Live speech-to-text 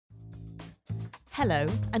Hello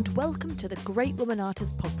and welcome to the Great Woman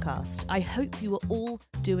Artist podcast. I hope you are all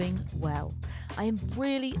doing well. I am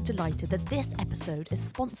really delighted that this episode is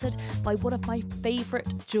sponsored by one of my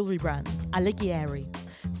favourite jewellery brands, Alyce.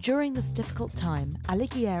 During this difficult time,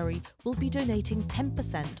 Alyce will be donating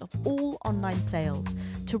 10% of all online sales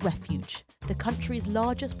to Refuge, the country's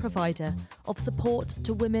largest provider of support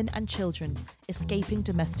to women and children escaping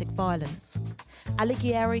domestic violence.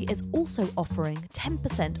 Alyce is also offering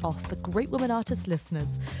 10% off for Great Woman Artist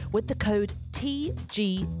listeners with the code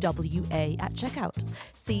TGWA at checkout.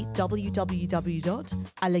 See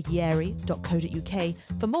www.alyce.co.uk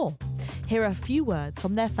for more. Here are a few words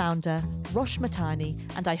from their founder, Rosh Matani,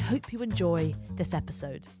 and I hope you enjoy this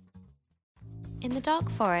episode. In the dark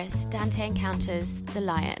forest, Dante encounters the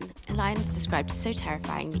lion. A lion is described as so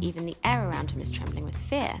terrifying that even the air around him is trembling with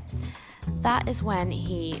fear. That is when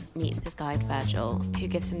he meets his guide Virgil, who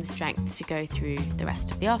gives him the strength to go through the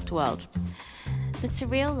rest of the afterworld. The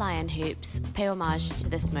surreal lion hoops pay homage to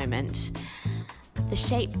this moment. The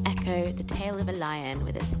shape echo the tail of a lion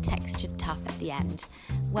with its textured tuft at the end.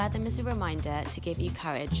 Wear them as a reminder to give you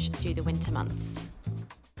courage through the winter months.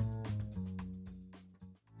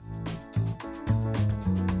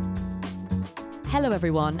 Hello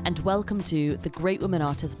everyone and welcome to the Great Woman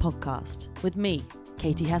Artist podcast with me,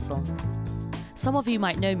 Katie Hessel. Some of you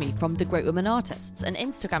might know me from The Great Women Artists, an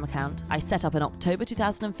Instagram account I set up in October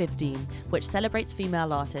 2015, which celebrates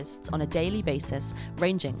female artists on a daily basis,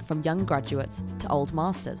 ranging from young graduates to old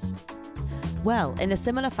masters. Well, in a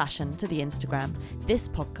similar fashion to the Instagram, this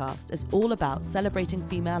podcast is all about celebrating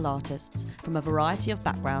female artists from a variety of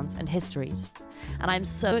backgrounds and histories. And I'm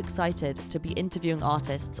so excited to be interviewing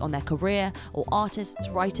artists on their career, or artists,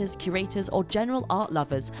 writers, curators, or general art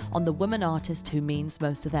lovers on the woman artist who means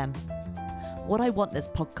most to them. What I want this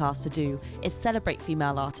podcast to do is celebrate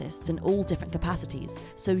female artists in all different capacities,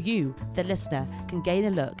 so you, the listener, can gain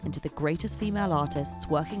a look into the greatest female artists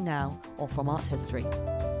working now or from art history.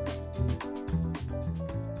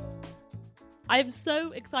 I am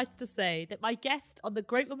so excited to say that my guest on the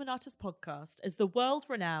Great Woman Artist podcast is the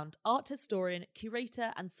world-renowned art historian,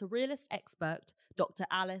 curator and surrealist expert, Dr.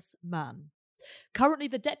 Alyce Mahon. Currently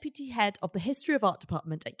the deputy head of the History of Art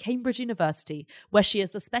department at Cambridge University, where she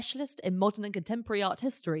is the specialist in modern and contemporary art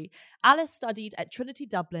history, Alyce studied at Trinity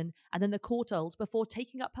Dublin and then the Courtauld before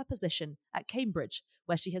taking up her position at Cambridge,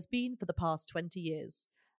 where she has been for the past 20 years.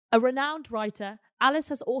 A renowned writer, Alyce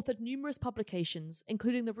has authored numerous publications,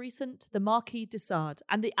 including the recent The Marquis de Sade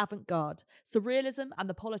and the Avant-Garde, Surrealism and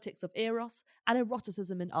the Politics of Eros, and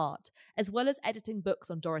Eroticism in Art, as well as editing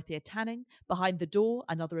books on Dorothea Tanning, Behind the Door,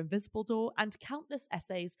 Another Invisible Door, and countless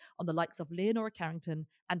essays on the likes of Leonor Carrington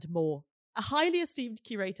and more. A highly esteemed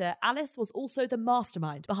curator, Alyce was also the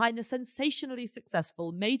mastermind behind the sensationally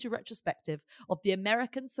successful major retrospective of the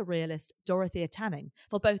American surrealist Dorothea Tanning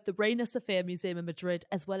for both the Reina Sofia Museum in Madrid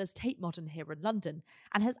as well as Tate Modern here in London,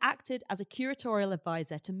 and has acted as a curatorial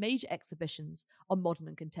advisor to major exhibitions on modern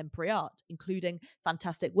and contemporary art, including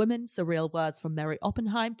Fantastic Women, Surreal Words from Mary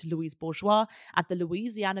Oppenheim to Louise Bourgeois at the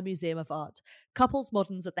Louisiana Museum of Art, Couples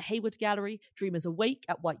Moderns at the Hayward Gallery, Dreamers Awake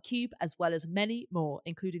at White Cube, as well as many more,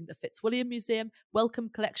 including the Fitzwilliam Museum, Wellcome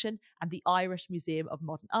Collection, and the Irish Museum of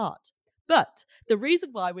Modern Art. But the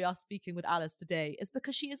reason why we are speaking with Alyce today is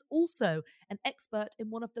because she is also an expert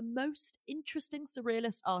in one of the most interesting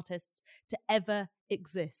surrealist artists to ever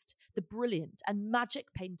exist, the brilliant and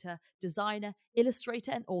magic painter, designer,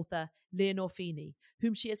 illustrator, and author Leonor Fini,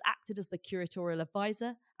 whom she has acted as the curatorial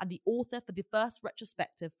advisor and the author for the first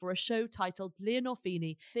retrospective for a show titled Leonor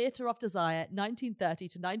Fini, Theatre of Desire, 1930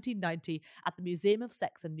 to 1990 at the Museum of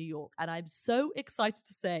Sex in New York. And I'm so excited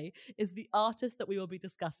to say is the artist that we will be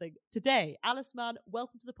discussing today. Alyce Mahon,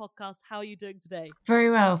 welcome to the podcast. How are you doing today? Very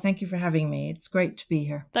well. Thank you for having me. It's great to be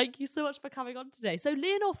here. Thank you so much for coming on today. So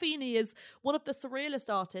Leonor Fini is one of the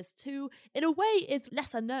surrealist artists who, in a way, is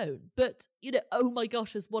lesser known, but, oh my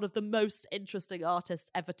gosh, is one of the most interesting artists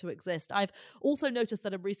ever to exist. I've also noticed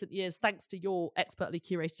that in recent years, thanks to your expertly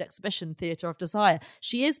curated exhibition, Theatre of Desire,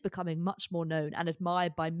 she is becoming much more known and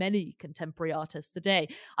admired by many contemporary artists today.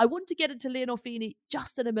 I want to get into Leonor Fini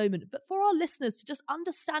just in a moment, but for our listeners to just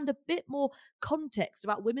understand a bit more context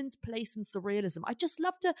about women's place in surrealism, I'd just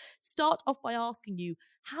love to start off by asking you,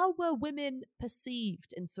 how were women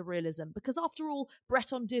perceived in surrealism? Because after all,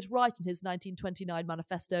 Breton did write in his 1929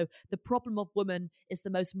 manifesto, the problem of woman is the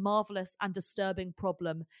most marvellous and disturbing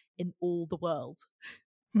problem in all the world.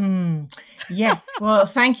 Yes, well,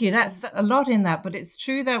 thank you. That's a lot in that, but it's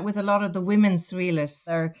true that with a lot of the women surrealists,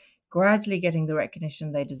 they're gradually getting the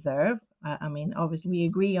recognition they deserve. I mean, obviously we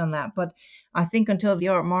agree on that, but I think until the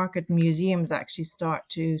art market and museums actually start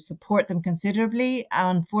to support them considerably,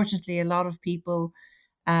 unfortunately, a lot of people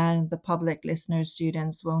and the public listeners,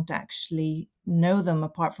 students won't actually know them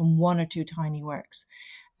apart from one or two tiny works.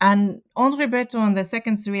 And André Breton, the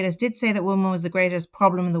second surrealist, did say that woman was the greatest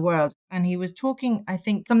problem in the world. And he was talking, I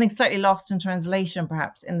think, something slightly lost in translation,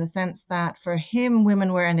 perhaps, in the sense that for him,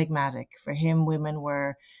 women were enigmatic. For him, women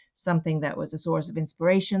were something that was a source of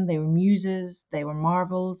inspiration. They were muses, they were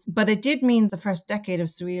marvels. But it did mean the first decade of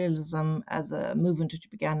surrealism as a movement which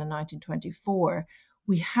began in 1924.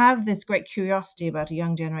 We have this great curiosity about a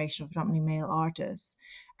young generation of predominantly male artists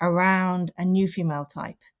around a new female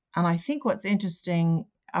type. And I think what's interesting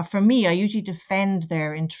for me, I usually defend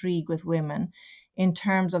their intrigue with women in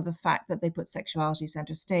terms of the fact that they put sexuality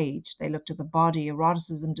center stage. They looked at the body,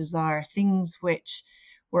 eroticism, desire, things which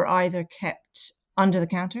were either kept under the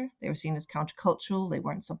counter. They were seen as countercultural. They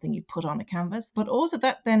weren't something you put on a canvas. But also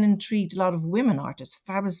that then intrigued a lot of women artists,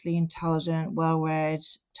 fabulously intelligent, well-read,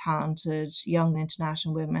 talented, young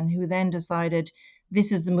international women who then decided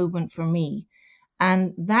this is the movement for me.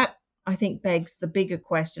 And that, I think, begs the bigger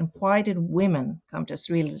question: why did women come to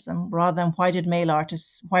surrealism rather than why did male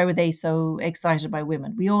artists, why were they so excited by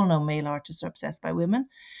women? We all know male artists are obsessed by women.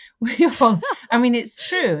 I mean, it's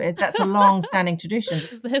true. That's a long-standing tradition.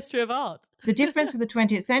 It's the history of art. The difference with the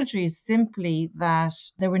 20th century is simply that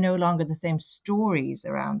there were no longer the same stories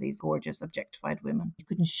around these gorgeous, objectified women. You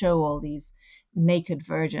couldn't show all these naked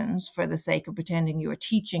virgins for the sake of pretending you were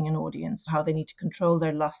teaching an audience how they need to control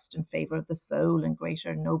their lust in favor of the soul and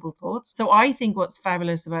greater noble thoughts. So I think what's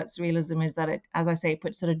fabulous about surrealism is that it, as I say,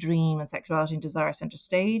 puts sort of dream and sexuality and desire center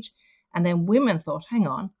stage. And then women thought, hang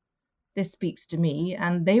on, this speaks to me.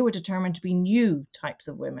 And they were determined to be new types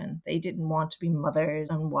of women. They didn't want to be mothers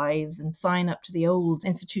and wives and sign up to the old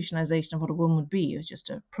institutionalization of what a woman would be. It was just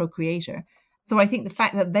a procreator. So I think the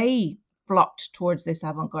fact that they flocked towards this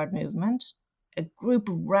avant-garde movement, a group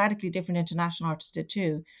of radically different international artists did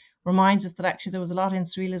too, reminds us that actually there was a lot in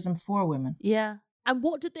surrealism for women. Yeah. And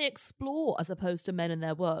what did they explore as opposed to men in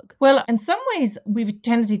their work? Well, in some ways, we have a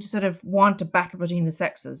tendency to sort of want a battle between the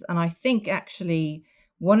sexes. And I think actually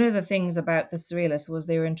one of the things about the surrealists was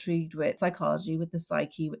they were intrigued with psychology, with the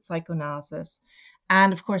psyche, with psychoanalysis.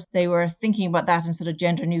 And of course, they were thinking about that in sort of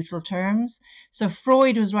gender neutral terms. So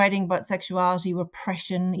Freud was writing about sexuality,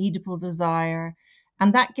 repression, Oedipal desire.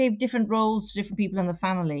 And that gave different roles to different people in the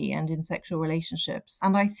family and in sexual relationships.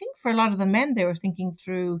 And I think for a lot of the men, they were thinking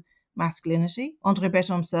through masculinity. André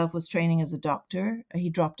Breton himself was training as a doctor. He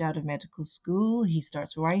dropped out of medical school. He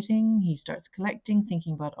starts writing. He starts collecting,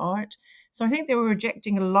 thinking about art. So I think they were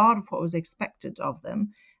rejecting a lot of what was expected of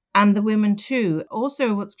them. And the women too.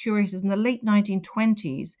 Also, what's curious is in the late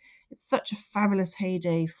 1920s, it's such a fabulous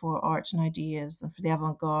heyday for art and ideas and for the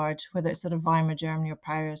avant-garde, whether it's sort of Weimar, Germany, or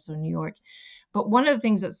Paris or New York. But one of the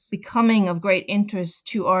things that's becoming of great interest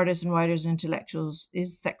to artists and writers and intellectuals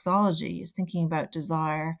is sexology, is thinking about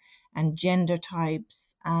desire and gender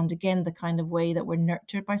types, and again, the kind of way that we're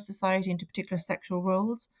nurtured by society into particular sexual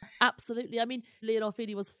roles. Absolutely. I mean, Leonor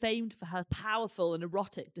Fini was famed for her powerful and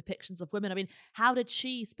erotic depictions of women. I mean, how did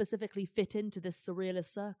she specifically fit into this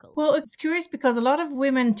surrealist circle? Well, it's curious because a lot of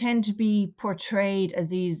women tend to be portrayed as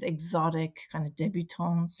these exotic kind of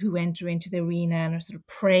debutantes who enter into the arena and are sort of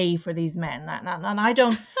prey for these men. And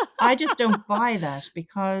I just don't buy that,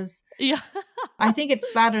 because yeah. I think it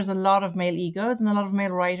flatters a lot of male egos, and a lot of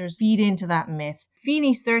male writers feed into that myth.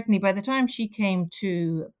 Fini certainly, by the time she came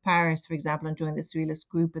to Paris, for example, and joined the surrealist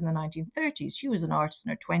group in the 1930s, she was an artist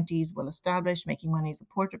in her 20s, well established, making money as a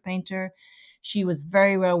portrait painter. She was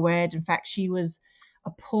very well read. In fact, she was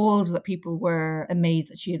appalled that people were amazed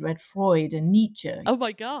that she had read Freud and Nietzsche. Oh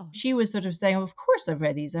my gosh. She was sort of saying, of course I've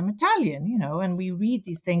read these, I'm Italian, and we read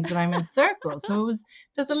these things and I'm in circles. So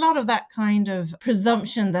there's a lot of that kind of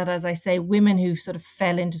presumption that, as I say, women who sort of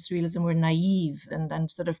fell into surrealism were naive and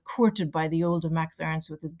sort of courted by the older Max Ernst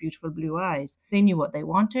with his beautiful blue eyes. They knew what they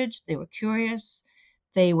wanted, they were curious,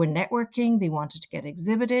 they were networking, they wanted to get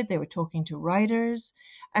exhibited, they were talking to writers.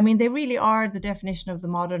 I mean, they really are the definition of the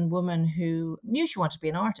modern woman who knew she wanted to be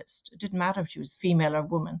an artist. It didn't matter if she was female or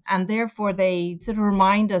woman. And therefore, they sort of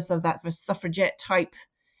remind us of that suffragette type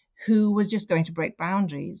who was just going to break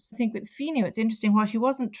boundaries. I think with Fini, it's interesting, while she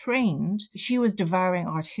wasn't trained, she was devouring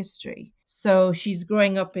art history. So she's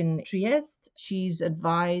growing up in Trieste. She's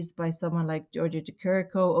advised by someone like Giorgio de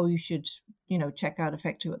Chirico, oh, you should, check out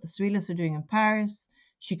effectively what the surrealists are doing in Paris.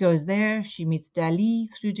 She goes there, she meets Dali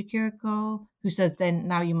through de Chirico, who says then,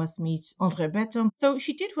 now you must meet André Breton. So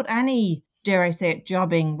she did what any dare I say it,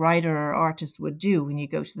 jobbing writer or artist would do when you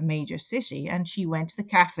go to the major city. And she went to the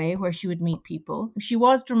cafe where she would meet people. She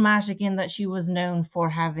was dramatic in that she was known for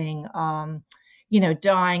having,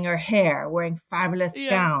 dyeing her hair, wearing fabulous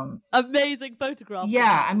gowns. Amazing photographs.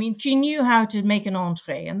 Yeah, I mean, she knew how to make an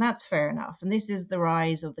entree, and that's fair enough. And this is the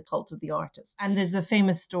rise of the cult of the artist. And there's a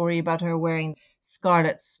famous story about her wearing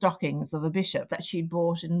scarlet stockings of a bishop that she'd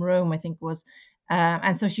bought in Rome, I think it was.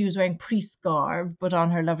 And so she was wearing priest garb, but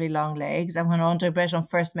on her lovely long legs. And when Andre Breton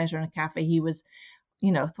first met her in a cafe, he was,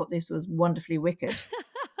 thought this was wonderfully wicked.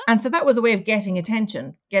 And so that was a way of getting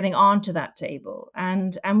attention, getting onto that table.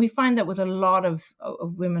 And we find that with a lot of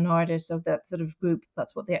women artists of that sort of group,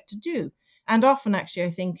 that's what they had to do. And often, actually,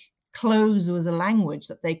 I think clothes was a language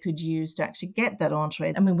that they could use to actually get that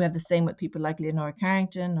entree. I mean, we have the same with people like Leonor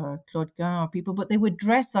Carrington or Claude Guin or people, but they would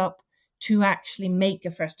dress up to actually make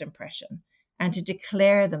a first impression and to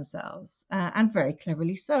declare themselves, and very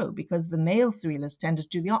cleverly so, because the male surrealists tended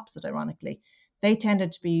to do the opposite, ironically. They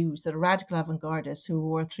tended to be sort of radical avant-gardists who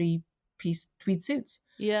wore three-piece tweed suits.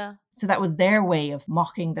 Yeah. So that was their way of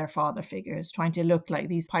mocking their father figures, trying to look like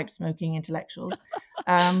these pipe-smoking intellectuals.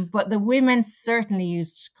 But the women certainly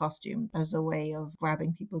used costume as a way of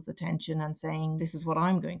grabbing people's attention and saying, this is what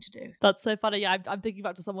I'm going to do. That's so funny. Yeah, I'm thinking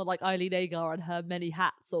back to someone like Eileen Agar and her many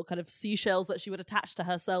hats or kind of seashells that she would attach to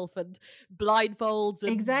herself and blindfolds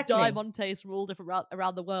and diamantes from all different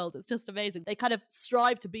around the world. It's just amazing. They kind of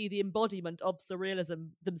strive to be the embodiment of surrealism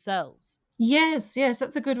themselves. Yes,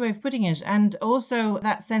 that's a good way of putting it. And also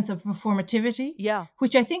that sense of performativity, yeah,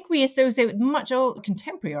 which I think we associate with much old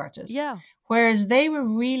contemporary artists. Yeah. Whereas they were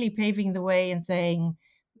really paving the way and saying,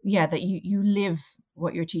 that you live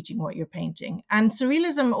what you're teaching, what you're painting. And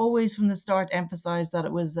surrealism always from the start emphasized that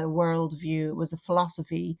it was a worldview, it was a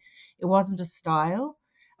philosophy, it wasn't a style.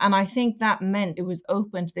 And I think that meant it was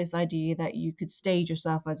open to this idea that you could stage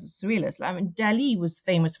yourself as a surrealist. I mean, Dali was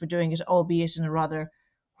famous for doing it, albeit in a rather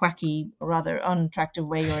wacky, rather unattractive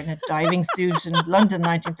way, or in a diving suit in London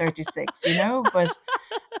 1936, but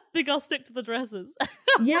I think I'll stick to the dresses.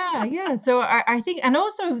 yeah. So I think, and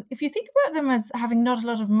also if you think about them as having not a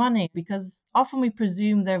lot of money, because often we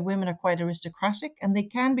presume their women are quite aristocratic, and they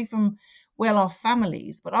can be from well-off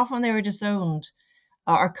families, but often they were disowned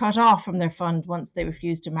or cut off from their fund once they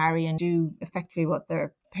refused to marry and do effectively what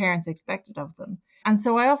their parents expected of them. And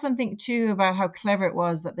so I often think too about how clever it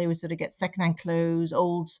was that they would sort of get secondhand clothes,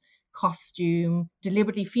 old costume,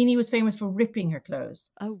 deliberately. Fini was famous for ripping her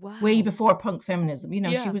clothes. Oh, wow. Way before punk feminism.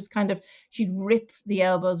 She was she'd rip the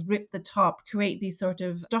elbows, rip the top, create these sort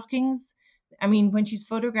of stockings. I mean, when she's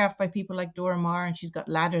photographed by people like Dora Maar and she's got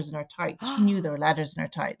ladders in her tights, she knew there were ladders in her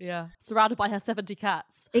tights. Yeah, surrounded by her 70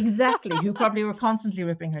 cats. Exactly, who probably were constantly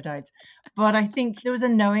ripping her tights. But I think there was a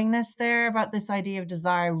knowingness there about this idea of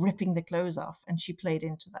desire ripping the clothes off, and she played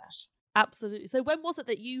into that. Absolutely. So when was it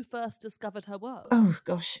that you first discovered her work? Oh,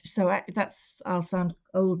 gosh. So I'll sound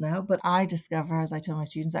old now, but I discovered, as I tell my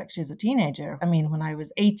students, actually as a teenager. I mean, when I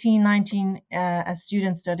was 18, 19, a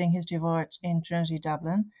student studying history of art in Trinity,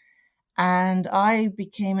 Dublin. And I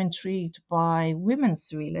became intrigued by women's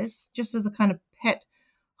surrealists, just as a kind of pet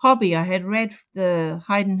hobby. I had read the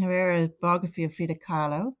Haydn Herrera biography of Frida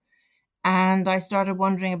Kahlo, and I started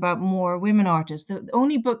wondering about more women artists. The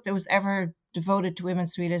only book that was ever devoted to women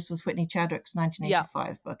surrealists was Whitney Chadwick's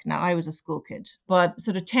 1985 book. Now, I was a school kid, but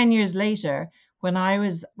sort of 10 years later, when I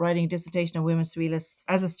was writing a dissertation on women surrealists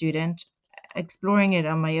as a student, exploring it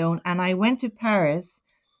on my own, and I went to Paris,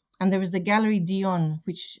 and there was the Gallery Dion,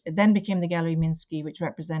 which then became the Gallery Minsky, which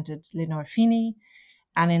represented Leonor Fini.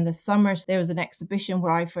 And in the summer, there was an exhibition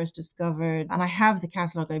where I first discovered, and I have the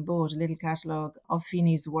catalogue I bought, a little catalogue of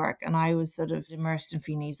Fini's work, and I was sort of immersed in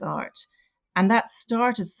Fini's art. And that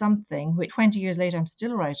started something which 20 years later, I'm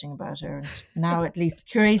still writing about her, and now at least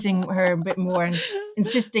curating her a bit more and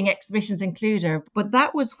insisting exhibitions include her. But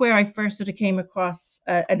that was where I first sort of came across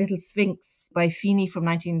a little Sphinx by Fini from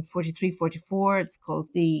 1943-44. It's called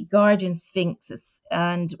the Guardian Sphinx,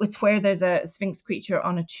 and it's where there's a Sphinx creature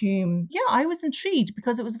on a tomb. Yeah, I was intrigued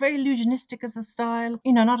because it was very illusionistic as a style,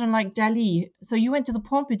 not unlike Dali. So you went to the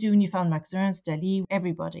Pompidou and you found Max Ernst, Dali,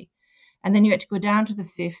 everybody. And then you had to go down to the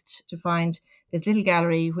Fifth to find this little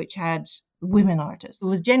gallery which had women artists. It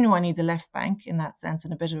was genuinely the left bank in that sense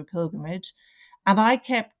and a bit of a pilgrimage. And I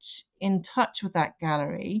kept in touch with that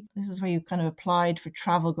gallery. This is where you kind of applied for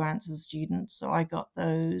travel grants as a student. So I got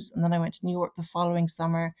those. And then I went to New York the following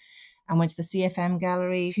summer and went to the CFM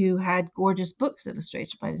gallery, who had gorgeous books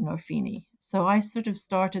illustrated by Leonor Fini. So I sort of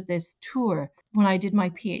started this tour. When I did my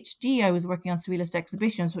PhD, I was working on surrealist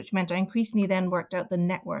exhibitions, which meant I increasingly then worked out the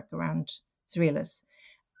network around surrealists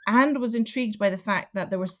and was intrigued by the fact that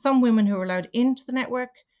there were some women who were allowed into the network,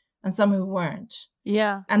 and some who weren't.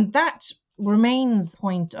 Yeah. And that remains a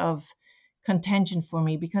point of contention for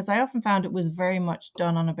me, because I often found it was very much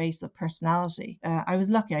done on a base of personality. I was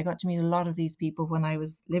lucky. I got to meet a lot of these people when I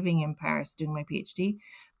was living in Paris doing my PhD,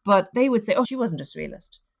 but they would say, oh, she wasn't a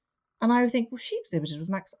surrealist. And I would think, well, she exhibited with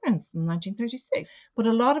Max Ernst in 1936. But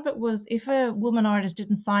a lot of it was, if a woman artist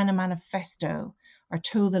didn't sign a manifesto or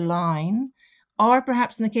toe the line, or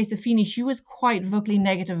perhaps in the case of Fini, she was quite vocally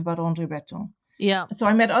negative about André Breton. Yeah. So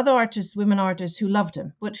I met other artists, women artists, who loved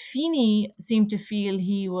him. But Fini seemed to feel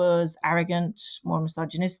he was arrogant, more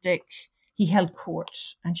misogynistic. He held court,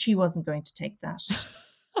 and she wasn't going to take that.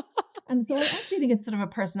 And so I actually think it's sort of a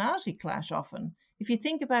personality clash often. If you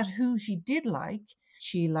think about who she did like,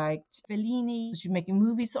 she liked Fellini, she was making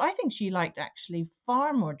movies. So I think she liked actually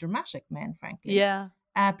far more dramatic men, frankly. Yeah.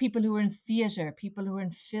 People who were in theatre, people who were in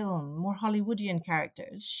film, more Hollywoodian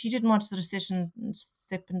characters. She didn't want to sort of sit and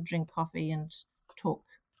sip and drink coffee and talk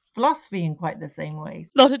philosophy in quite the same way.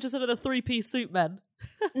 Not interested in the three-piece suit men.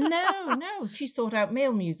 No. She sought out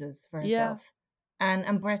male muses for herself. Yeah.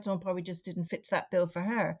 And Breton probably just didn't fit that bill for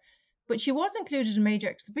her. But she was included in major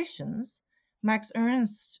exhibitions. Max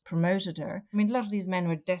Ernst promoted her. I mean, a lot of these men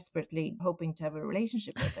were desperately hoping to have a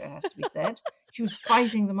relationship with her, has to be said. She was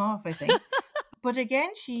fighting them off, I think. But again,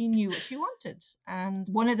 she knew what she wanted. And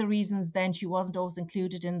one of the reasons then she wasn't always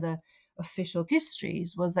included in the official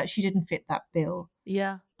histories was that she didn't fit that bill.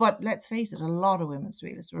 Yeah. But let's face it, a lot of women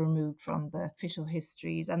surrealists were removed from the official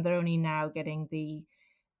histories, and they're only now getting the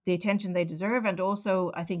attention they deserve. And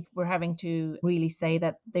also, I think we're having to really say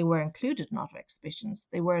that they were included in art exhibitions.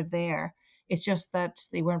 They were there. It's just that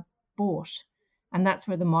they weren't bought. And that's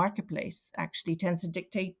where the marketplace actually tends to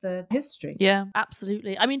dictate the history. Yeah,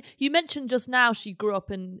 absolutely. I mean, you mentioned just now she grew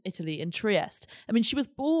up in Italy, in Trieste. I mean, she was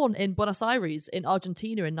born in Buenos Aires in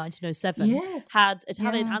Argentina in 1907. Yes. Had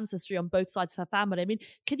Italian ancestry on both sides of her family. I mean,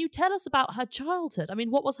 can you tell us about her childhood? I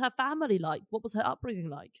mean, what was her family like? What was her upbringing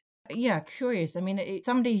like? Yeah, curious. I mean,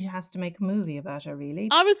 somebody has to make a movie about her, really.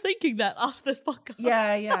 I was thinking that after this podcast.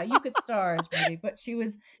 Yeah, you could star it, maybe. But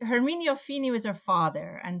Herminio Fini was her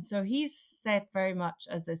father. And so he's set very much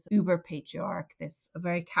as this uber patriarch, a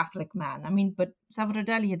very Catholic man. I mean, but Salvador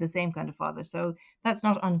Dali had the same kind of father, so that's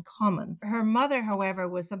not uncommon. Her mother, however,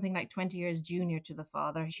 was something like 20 years junior to the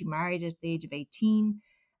father. She married at the age of 18.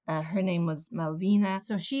 Her name was Malvina.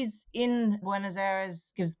 So she's in Buenos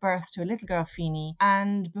Aires, gives birth to a little girl, Fini.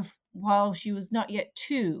 And while she was not yet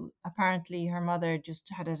 2, apparently her mother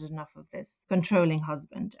just had had enough of this controlling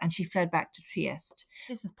husband, and she fled back to Trieste.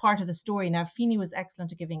 This is part of the story. Now, Fini was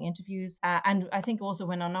excellent at giving interviews. And I think also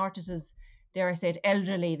when an artist is, dare I say it,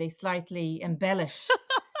 elderly, they slightly embellish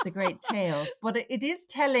the great tale. But it is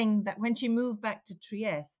telling that when she moved back to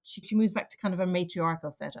Trieste, she moves back to kind of a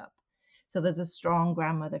matriarchal setup. So there's a strong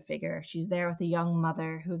grandmother figure. She's there with a young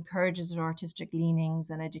mother who encourages her artistic leanings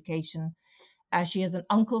and education. She has an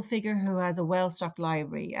uncle figure who has a well-stocked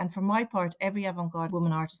library. And for my part, every avant-garde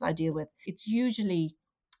woman artist I deal with, it's usually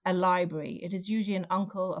a library. It is usually an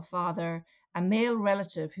uncle, a father, a male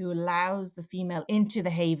relative who allows the female into the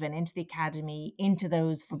haven, into the academy, into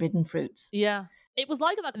those forbidden fruits. Yeah. It was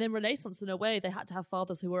like that in Renaissance in a way. They had to have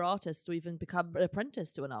fathers who were artists to even become an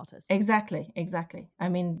apprentice to an artist. Exactly. I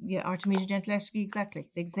mean, yeah, Artemisia Gentileschi, exactly.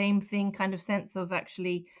 The same thing, kind of sense of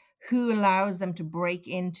actually who allows them to break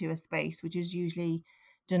into a space which is usually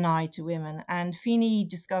denied to women. And Fini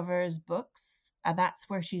discovers books. That's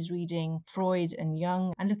where she's reading Freud and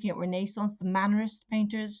Jung and looking at Renaissance, the Mannerist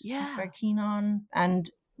painters she's very keen on. And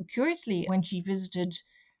curiously, when she visited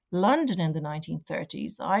London in the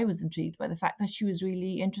 1930s, I was intrigued by the fact that she was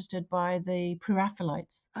really interested by the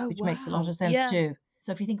Pre-Raphaelites, which makes a lot of sense too.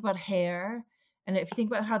 So if you think about hair, and if you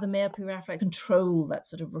think about how the male Pre-Raphaelites control that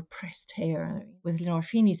sort of repressed hair, with Leonor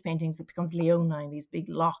Fini's paintings, it becomes leonine, these big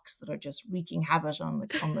locks that are just wreaking havoc on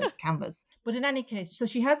the canvas. But in any case, so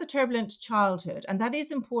she has a turbulent childhood, and that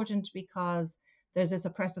is important because there's this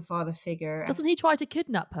oppressive father figure. Doesn't he try to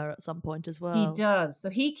kidnap her at some point as well? He does. So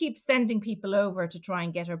he keeps sending people over to try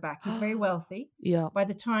and get her back. He's very wealthy. Yeah. By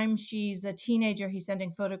the time she's a teenager, he's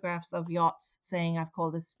sending photographs of yachts saying, I've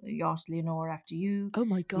called this yacht Leonor after you. Oh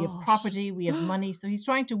my God. We have property, we have money. So he's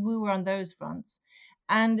trying to woo her on those fronts.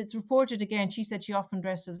 And it's reported again, she said she often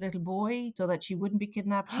dressed as a little boy so that she wouldn't be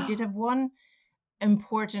kidnapped. She did have one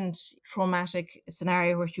important traumatic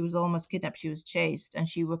scenario where she was almost kidnapped. She was chased, and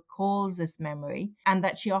she recalls this memory, and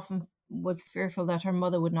that she often was fearful that her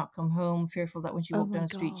mother would not come home, fearful that when she walked down the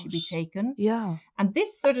street she'd be taken. Yeah. And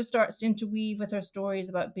this sort of starts to interweave with her stories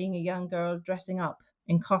about being a young girl dressing up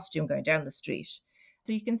in costume going down the street.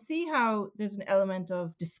 So you can see how there's an element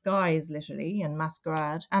of disguise, literally, and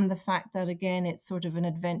masquerade, and the fact that, again, it's sort of an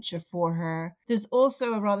adventure for her. There's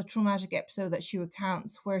also a rather traumatic episode that she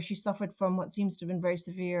recounts where she suffered from what seems to have been very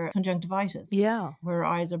severe conjunctivitis, where her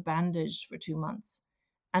eyes are bandaged for 2 months.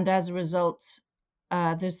 And as a result,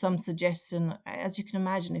 there's some suggestion, as you can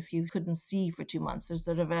imagine, if you couldn't see for 2 months, there's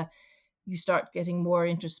sort of you start getting more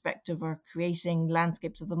introspective or creating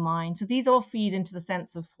landscapes of the mind. So these all feed into the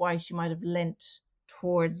sense of why she might have lent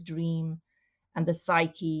towards dream and the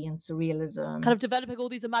psyche and surrealism. Kind of developing all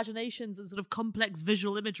these imaginations and sort of complex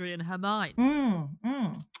visual imagery in her mind. And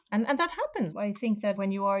that happens. I think that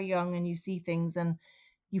when you are young and you see things and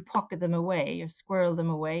you pocket them away or squirrel them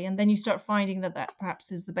away, and then you start finding that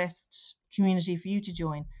perhaps is the best community for you to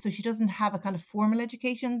join. So she doesn't have a kind of formal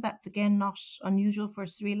education. That's, again, not unusual for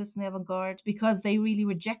surrealists and the avant-garde, because they really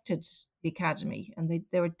rejected the academy and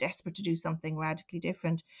they were desperate to do something radically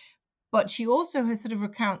different. But she also has sort of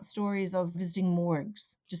recounts stories of visiting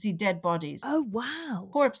morgues to see dead bodies. Oh, wow.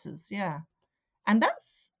 Corpses, yeah. And that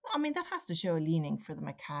has to show a leaning for the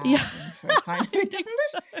macabre. Yeah. And for a kind of, doesn't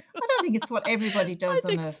it? I don't think it's what everybody does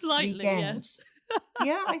on a weekend. Yes.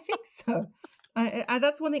 Yeah, I think so.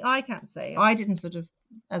 That's one thing I can't say. I didn't sort of,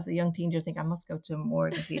 as a young teenager, think I must go to a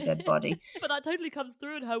morgue and see a dead body. But that totally comes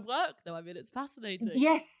through in her work, though. I mean, it's fascinating.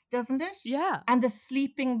 Yes, doesn't it? Yeah. And the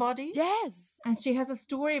sleeping bodies. Yes. And she has a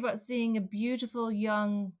story about seeing a beautiful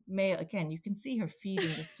young male. Again, you can see her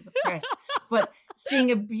feeding this to the press. But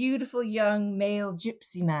seeing a beautiful young male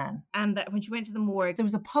gypsy man. And that when she went to the morgue, there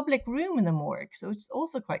was a public room in the morgue. So it's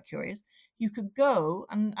also quite curious. You could go,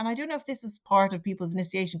 and I don't know if this is part of people's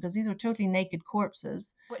initiation, because these were totally naked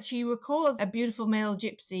corpses, but she recalls a beautiful male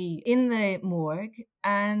gypsy in the morgue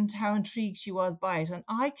and how intrigued she was by it. And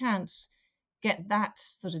I can't get that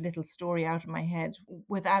sort of little story out of my head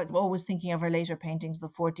without always thinking of her later paintings of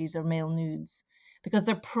the 40s or male nudes, because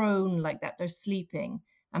they're prone like that, they're sleeping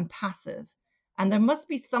and passive. And there must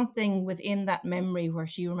be something within that memory where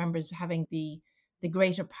she remembers having the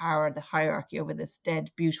greater power, the hierarchy over this dead,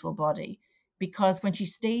 beautiful body. Because when she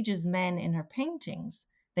stages men in her paintings,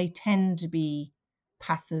 they tend to be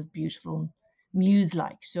passive, beautiful,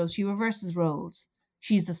 muse-like. So she reverses roles.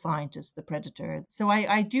 She's the scientist, the predator. So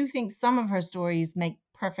I do think some of her stories make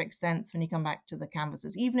perfect sense when you come back to the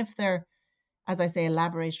canvases, even if they're, as I say,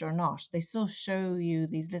 elaborated or not. They still show you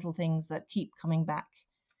these little things that keep coming back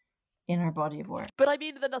in her body of work. But I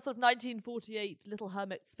mean, the sort of 1948 Little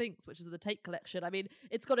Hermit Sphinx, which is in the Tate collection, I mean,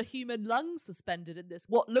 it's got a human lung suspended in this,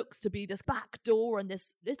 what looks to be this back door, and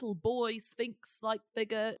this little boy Sphinx-like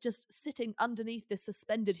figure just sitting underneath this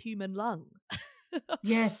suspended human lung.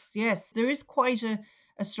 Yes. There is quite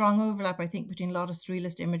a strong overlap, I think, between a lot of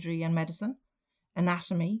surrealist imagery and medicine,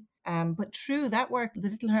 anatomy. But true, that work, the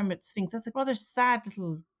Little Hermit Sphinx, that's a rather sad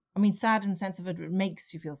little, sad in the sense of it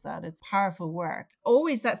makes you feel sad. It's powerful work.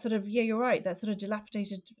 Always that sort of, yeah, you're right, that sort of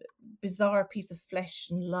dilapidated, bizarre piece of flesh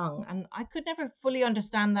and lung. And I could never fully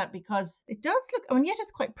understand that, because it does look, yet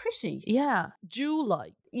it's quite pretty. Yeah,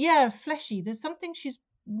 jewel-like. Yeah, fleshy. There's something, she's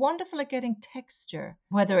wonderful at getting texture,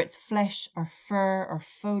 whether it's flesh or fur or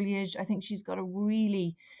foliage. I think she's got a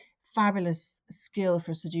really fabulous skill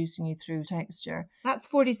for seducing you through texture. That's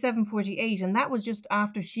 47, 48, and that was just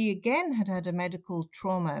after she again had a medical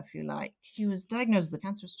trauma, if you like. She was diagnosed with a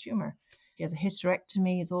cancerous tumour. She has a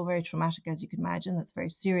hysterectomy. It's all very traumatic, as you can imagine. That's very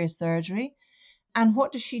serious surgery. And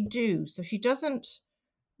what does she do? So she doesn't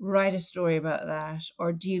write a story about that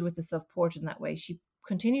or deal with the self-portrait in that way. She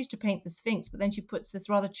continues to paint the Sphinx, but then she puts this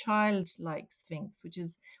rather childlike Sphinx, which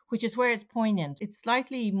is where it's poignant. It's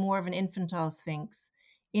slightly more of an infantile Sphinx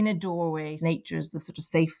in a doorway. Nature is the sort of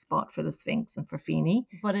safe spot for the Sphinx and for Fini.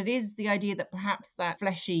 But it is the idea that perhaps that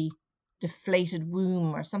fleshy, deflated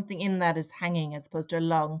womb or something in that is hanging as opposed to a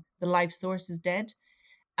lung. The life source is dead.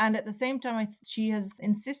 And at the same time, she has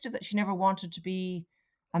insisted that she never wanted to be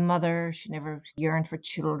a mother. She never yearned for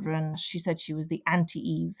children. She said she was the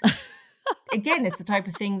anti-Eve. Again, it's the type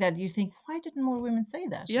of thing that you think, why didn't more women say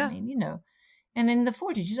that? Yeah. And in the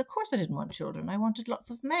 40s, she said, of course I didn't want children. I wanted lots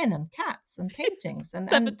of men and cats and paintings. And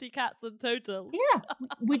 70 cats in total. Yeah.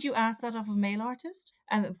 Would you ask that of a male artist?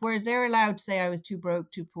 And whereas they're allowed to say I was too broke,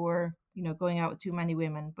 too poor, going out with too many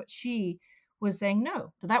women. But she was saying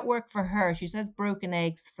no. So that worked for her. She says broken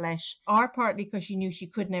eggs, flesh, are partly because she knew she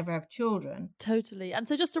could never have children. Totally. And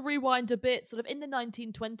so just to rewind a bit, sort of in the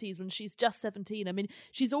 1920s when she's just 17,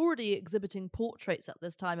 she's already exhibiting portraits at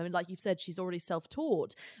this time. Like you've said, she's already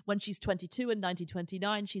self-taught. When she's 22 in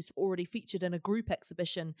 1929, she's already featured in a group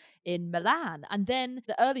exhibition in Milan. And then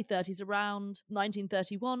the early 30s, around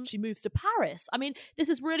 1931, she moves to Paris. This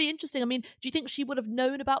is really interesting. Do you think she would have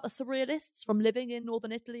known about the surrealists from living in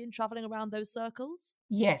northern Italy and traveling around those circles?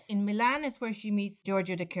 Yes, in Milan is where she meets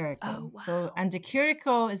Giorgio de Chirico. Oh, wow. So, and de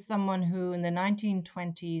Chirico is someone who, in the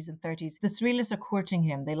 1920s and 30s, the Surrealists are courting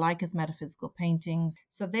him. They like his metaphysical paintings,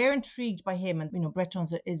 so they're intrigued by him. And Breton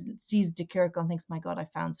sees de Chirico and thinks, "My God, I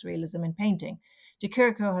found Surrealism in painting." De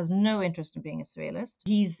Chirico has no interest in being a Surrealist.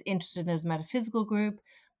 He's interested in his metaphysical group,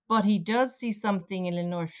 but he does see something in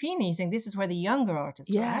Leonor Fini, saying this is where the younger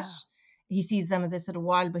artists are at. He sees them as this sort of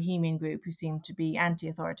wild bohemian group who seem to be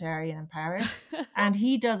anti-authoritarian in Paris. And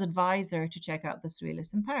he does advise her to check out the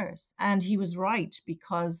Surrealists in Paris. And he was right,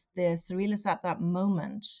 because the Surrealists at that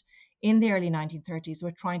moment, in the early 1930s,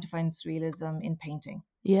 were trying to find Surrealism in painting.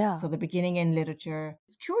 Yeah. So they're beginning in literature.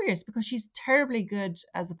 It's curious because she's terribly good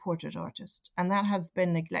as a portrait artist, and that has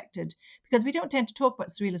been neglected because we don't tend to talk about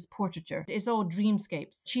Surrealist portraiture. It's all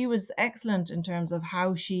dreamscapes. She was excellent in terms of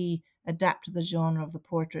how she adapted the genre of the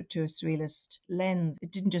portrait to a Surrealist lens.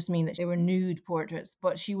 It didn't just mean that they were nude portraits,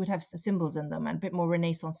 but she would have symbols in them and a bit more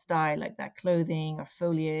Renaissance style, like that clothing or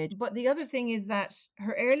foliage. But the other thing is that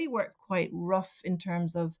her early work's quite rough in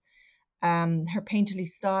terms of her painterly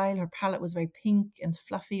style. Her palette was very pink and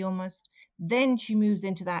fluffy almost. Then she moves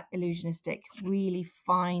into that illusionistic, really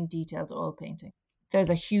fine, detailed oil painting. There's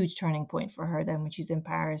a huge turning point for her then when she's in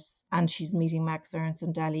Paris and she's meeting Max Ernst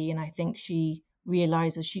and Dali, and I think she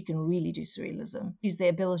realizes she can really do Surrealism. She's the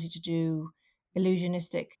ability to do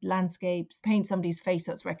illusionistic landscapes, paint somebody's face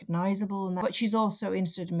so it's recognizable, but she's also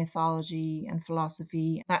interested in mythology and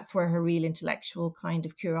philosophy. That's where her real intellectual kind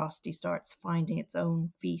of curiosity starts finding its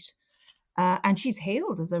own feet. And she's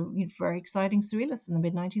hailed as a very exciting Surrealist in the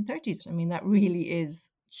mid-1930s. I mean, that really is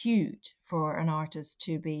huge for an artist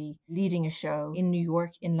to be leading a show in New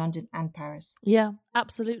York, in London and Paris. Yeah,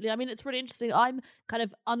 absolutely. I mean, it's really interesting. I'm kind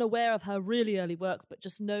of unaware of her really early works, but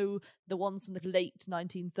just know the ones from the late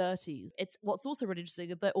 1930s. It's what's also really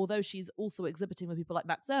interesting that although she's also exhibiting with people like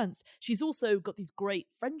Max Ernst, she's also got these great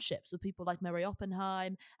friendships with people like Mary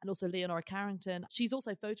Oppenheim and also Leonora Carrington. She's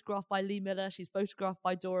also photographed by Lee Miller. She's photographed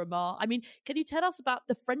by Dora Maar. I mean, can you tell us about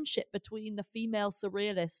the friendship between the female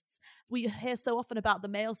surrealists? We hear so often about the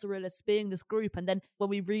male surrealists being this group, and then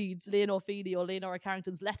when we read Leonor Fini or Leonora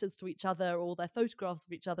Carrington's letters to each other or their photographs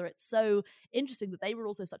of each other, it's so interesting that they were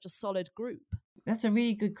also such a solid group. That's a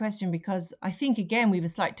really good question, because I think, again, we have a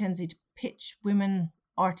slight tendency to pitch women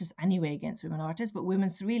artists anyway against women artists, but women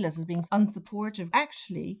surrealists as being unsupportive.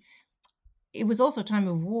 Actually, it was also a time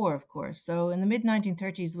of war, of course. So in the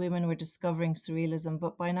mid-1930s, women were discovering Surrealism,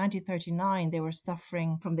 but by 1939, they were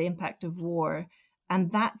suffering from the impact of war. And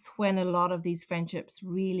that's when a lot of these friendships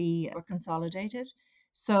really were consolidated.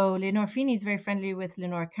 So Leonor Fini is very friendly with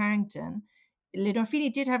Leonora Carrington. Leonor Fini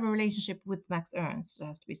did have a relationship with Max Ernst, it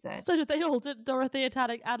has to be said. So did they all, did Dorothea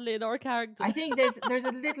Tannick and Leonora Carrington? I think there's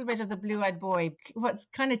a little bit of the blue-eyed boy. What's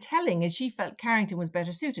kind of telling is she felt Carrington was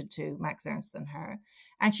better suited to Max Ernst than her.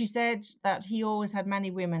 And she said that he always had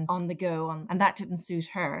many women on the go, and that didn't suit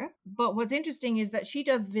her. But what's interesting is that she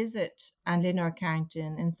does visit Leonora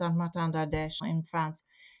Carrington in Saint-Martin-d'Ardèche in France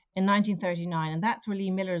in 1939, and that's where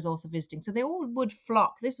Lee Miller is also visiting. So they all would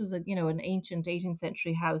flock. This was an ancient 18th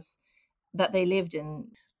century house that they lived in,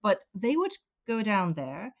 but they would go down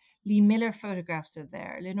there. Lee Miller photographs her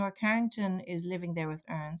there. Leonora Carrington is living there with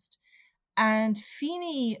Ernst, and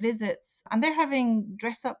Fini visits, and they're having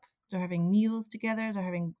dress up. They're having meals together, they're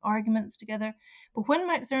having arguments together. But when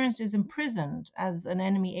Max Ernst is imprisoned as an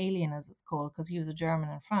enemy alien, as it's called, because he was a German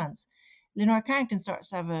in France, Leonora Carrington starts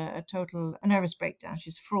to have a total nervous breakdown.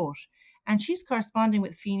 She's fraught. And she's corresponding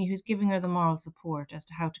with Fini, who's giving her the moral support as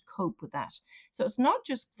to how to cope with that. So it's not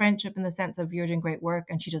just friendship in the sense of you're doing great work,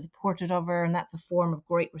 and she does a portrait of her, and that's a form of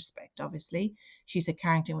great respect, obviously. She said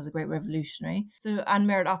Carrington was a great revolutionary. So, and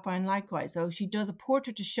Merit Oppenheim likewise. So she does a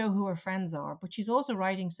portrait to show who her friends are, but she's also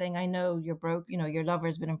writing saying, I know you're broke, your lover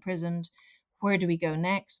has been imprisoned. Where do we go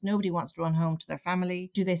next? Nobody wants to run home to their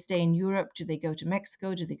family. Do they stay in Europe? Do they go to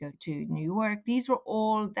Mexico? Do they go to New York?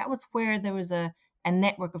 That was where there was a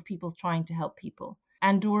network of people trying to help people.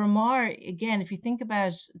 And Dora Maar, again, if you think about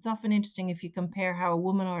it, it's often interesting if you compare how a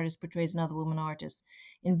woman artist portrays another woman artist.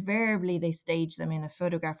 Invariably, they stage them in a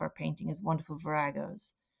photograph or painting as wonderful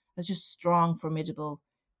viragos, as just strong, formidable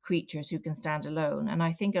creatures who can stand alone. And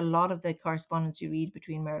I think a lot of the correspondence you read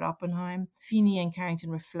between Merit Oppenheim, Fini and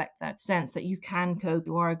Carrington reflect that sense that you can cope,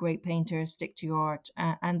 you are a great painter, stick to your art,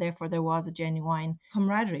 and therefore there was a genuine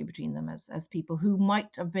camaraderie between them as people who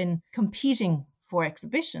might have been competing for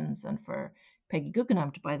exhibitions and for Peggy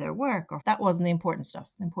Guggenheim to buy their work, or that wasn't the important stuff.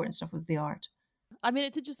 The important stuff was the art. I mean,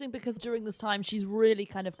 it's interesting because during this time, she's really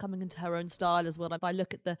kind of coming into her own style as well. If I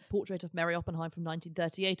look at the portrait of Mary Oppenheim from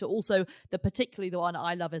 1938, or also particularly the one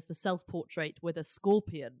I love is the self-portrait with a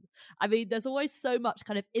scorpion. I mean, there's always so much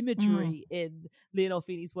kind of imagery in Leonor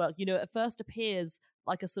Fini's work. You know, it first appears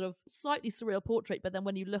like a sort of slightly surreal portrait, but then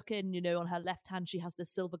when you look in, you know, on her left hand, she has this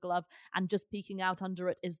silver glove, and just peeking out under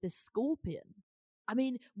it is this scorpion. I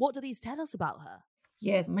mean, what do these tell us about her?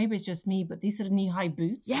 Yes, maybe it's just me, but these sort of knee-high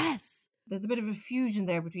boots. Yes. There's a bit of a fusion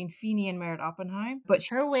there between Fini and Merit Oppenheim. But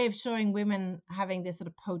her way of showing women having this sort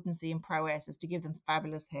of potency and prowess is to give them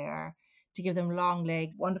fabulous hair, to give them long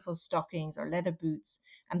legs, wonderful stockings or leather boots.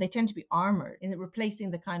 And they tend to be armored, in replacing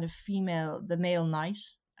the kind of the male knight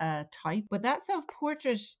type. But that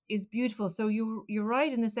self-portrait is beautiful. So you're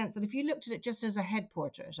right in the sense that if you looked at it just as a head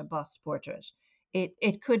portrait, a bust portrait,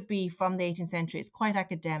 it could be from the 18th century. It's quite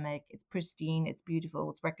academic, it's pristine, it's beautiful,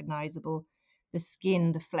 it's recognizable. The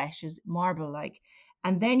skin, the flesh is marble-like.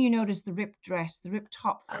 And then you notice the ripped dress, the ripped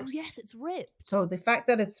top first. Oh, yes, it's ripped. So the fact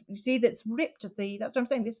that you see that's ripped that's what I'm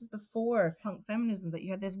saying. This is before punk feminism, that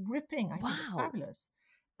you had this ripping. I think it's fabulous.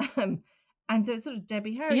 And so it's sort of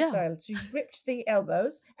Debbie Harry style. She's ripped the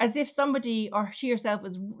elbows as if somebody or she herself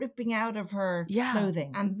was ripping out of her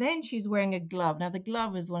clothing. And then she's wearing a glove. Now, the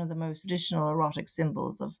glove is one of the most traditional erotic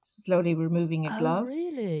symbols of slowly removing a glove. Oh,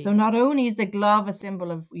 really? So not only is the glove a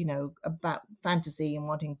symbol of, you know, about fantasy and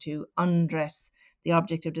wanting to undress the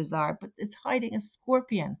object of desire, but it's hiding a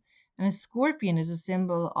scorpion. And a scorpion is a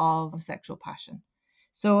symbol of sexual passion.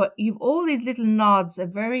 So you've all these little nods, a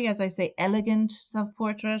very, as I say, elegant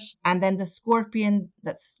self-portrait. And then the scorpion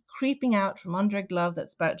that's creeping out from under a glove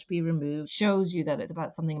that's about to be removed shows you that it's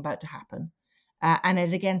about something about to happen. And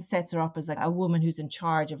it again sets her up as like a woman who's in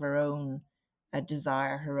charge of her own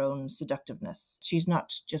desire, her own seductiveness. She's not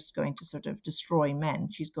just going to sort of destroy men.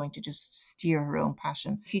 She's going to just steer her own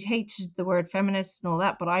passion. She'd hate the word feminist and all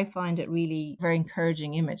that, but I find it really a very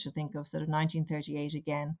encouraging image to think of sort of 1938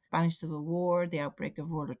 again. Spanish Civil War, the outbreak of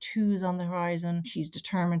World War II is on the horizon. She's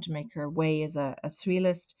determined to make her way as a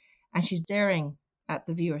surrealist, and she's staring at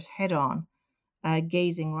the viewers head on.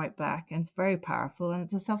 Gazing right back, and it's very powerful, and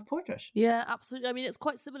it's a self-portrait. Yeah, absolutely. I mean, it's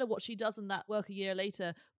quite similar what she does in that work a year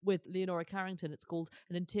later with Leonora Carrington. It's called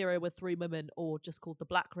An Interior with Three Women, or just called The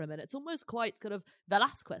Black Room, and it's almost quite kind of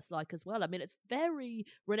Velázquez-like as well. I mean, it's very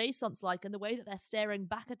Renaissance-like in the way that they're staring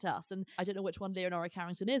back at us, and I don't know which one Leonora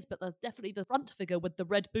Carrington is, but they're definitely the front figure with the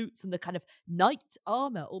red boots and the kind of knight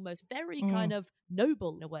armour, almost very kind of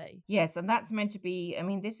noble in a way. Yes, and that's meant to be, I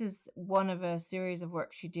mean, this is one of a series of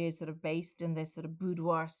work she did sort of based in this sort of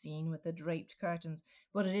boudoir scene with the draped curtains,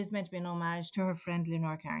 but it is meant to be an homage to her friend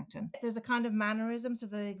Leonora Carrington. There's a kind of mannerism, so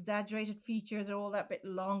the exaggerated features are all that bit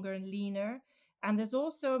longer and leaner. And there's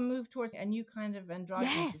also a move towards a new kind of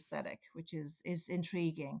androgynous aesthetic, which is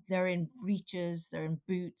intriguing. They're in breeches, they're in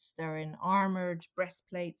boots, they're in armored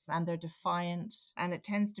breastplates, and they're defiant. And it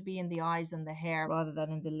tends to be in the eyes and the hair rather than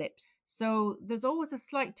in the lips. So there's always a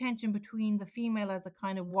slight tension between the female as a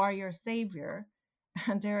kind of warrior savior,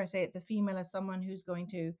 and dare I say it, the female as someone who's going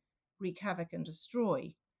to wreak havoc and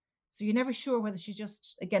destroy. So you're never sure whether she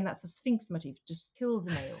just, again, that's a Sphinx motif, just killed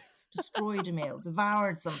a male, destroyed a male,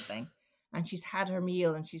 devoured something, and she's had her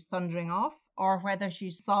meal and she's thundering off, or whether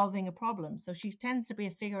she's solving a problem. So she tends to be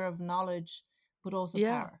a figure of knowledge, but also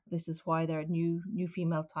power. This is why there are new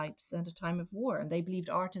female types at a time of war, and they believed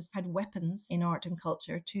artists had weapons in art and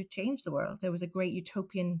culture to change the world. There was a great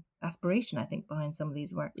utopian aspiration, I think, behind some of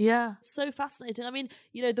these works. Yeah, so fascinating. I mean,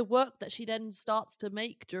 you know, the work that she then starts to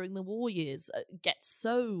make during the war years gets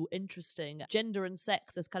so interesting. Gender and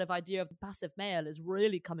sex, this kind of idea of the passive male, is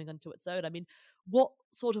really coming into its own. I mean, what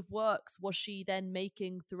sort of works was she then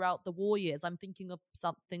making throughout the war years? I'm thinking of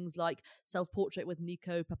some things like Self-Portrait with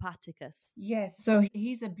Nico Papaticus. Yes, so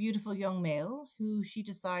he's a beautiful young male who she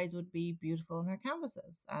decides would be beautiful in her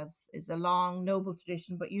canvases, as is a long, noble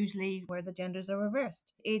tradition, but usually where the genders are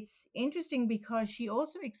reversed. It's interesting because she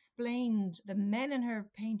also explained the men in her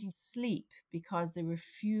painting sleep because they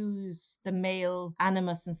refuse the male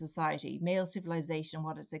animus in society, male civilization,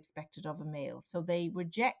 what is expected of a male. So they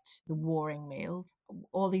reject the warring male.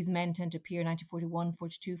 All these men tend to appear in 1941,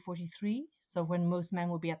 42, 43. So when most men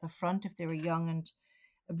would be at the front if they were young and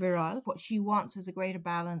virile, what she wants is a greater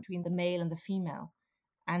balance between the male and the female.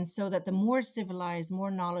 And so that the more civilized,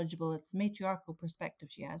 more knowledgeable, it's matriarchal perspective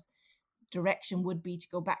she has, direction would be to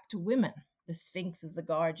go back to women. The Sphinx is the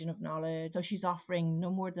guardian of knowledge. So she's offering no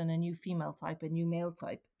more than a new female type, a new male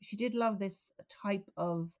type. She did love this type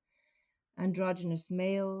of androgynous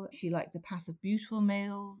male. She liked the passive, beautiful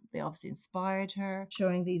male. They obviously inspired her,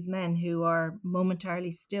 showing these men who are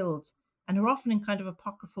momentarily stilled and are often in kind of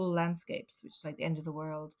apocryphal landscapes, which is like the end of the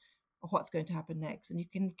world, or what's going to happen next. And you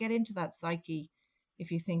can get into that psyche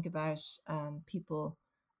if you think about people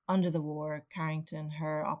under the war, Carrington,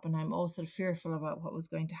 her, Oppenheim, all sort of fearful about what was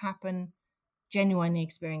going to happen, genuinely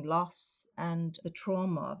experiencing loss and the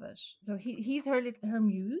trauma of it. So he's her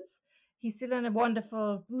muse. He's still in a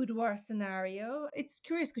wonderful boudoir scenario. It's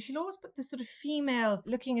curious because she'll always put this sort of female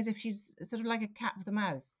looking as if she's sort of like a cat with a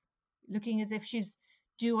mouse, looking as if she's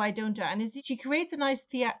do, I don't do. And she creates a nice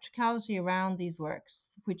theatricality around these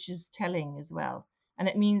works, which is telling as well. And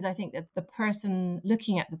it means, I think, that the person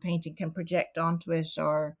looking at the painting can project onto it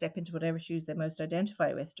or step into whatever shoes they most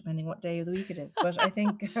identify with, depending what day of the week it is. But I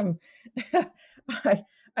think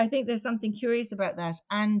I think there's something curious about that.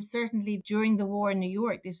 And certainly during the war in New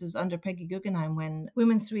York, this was under Peggy Guggenheim, when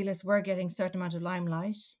women surrealists were getting a certain amount of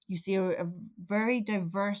limelight. You see a very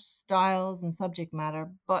diverse styles and subject matter,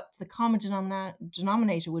 but the common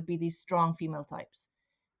denominator would be these strong female types.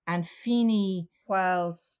 And Fini,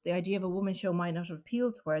 whilst the idea of a woman show might not have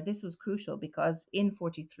appealed to her, this was crucial because in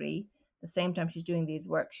 43, the same time she's doing these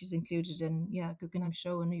works, she's included in Guggenheim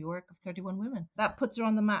show in New York of 31 women. That puts her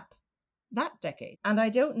on the map that decade. And I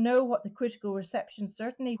don't know what the critical reception,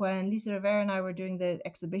 certainly when Lisa Rivera and I were doing the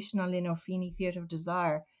exhibition on Leonor Fini, Theatre of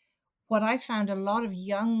Desire, what I found a lot of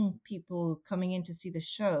young people coming in to see the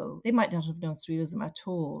show, they might not have known surrealism at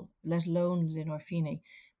all, let alone Leonor Fini.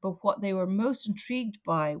 But what they were most intrigued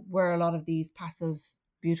by were a lot of these passive,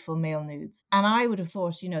 beautiful male nudes. And I would have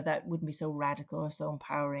thought, that wouldn't be so radical or so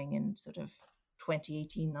empowering in sort of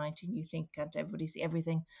 2018, 19. You think, can't everybody see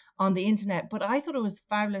everything on the internet? But I thought it was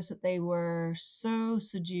fabulous that they were so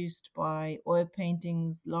seduced by oil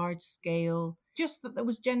paintings, large scale, just that there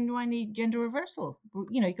was genuinely gender reversal.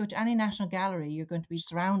 You go to any national gallery, you're going to be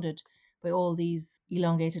surrounded by all these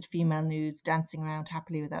elongated female nudes dancing around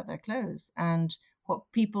happily without their clothes. And what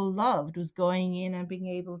people loved was going in and being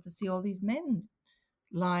able to see all these men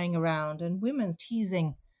lying around and women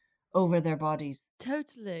teasing over their bodies.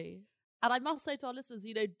 Totally. And I must say to our listeners,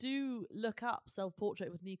 do look up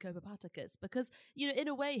Self-Portrait with Nico Papatakis because, in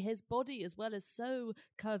a way, his body as well is so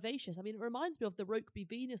curvaceous. I mean, it reminds me of the Rokeby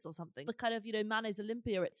Venus or something. The kind of, Manes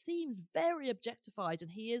Olympia, it seems very objectified,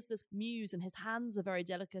 and he is this muse and his hands are very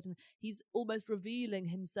delicate and he's almost revealing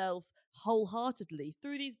himself wholeheartedly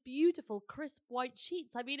through these beautiful, crisp white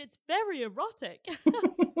sheets. I mean, it's very erotic.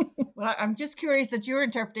 Well, I'm just curious that your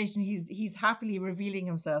interpretation, he's happily revealing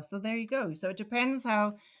himself. So there you go. So it depends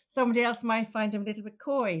how somebody else might find him a little bit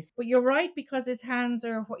coy. But you're right, because his hands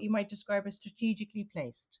are what you might describe as strategically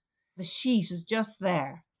placed. The sheet is just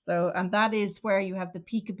there. And that is where you have the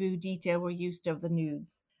peekaboo detail we're used to of the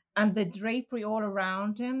nudes. And the drapery all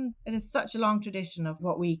around him, it is such a long tradition of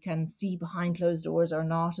what we can see behind closed doors or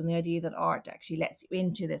not, and the idea that art actually lets you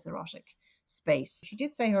into this erotic space. She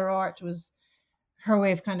did say her art was her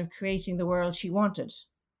way of kind of creating the world she wanted.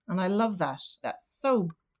 And I love that. That's so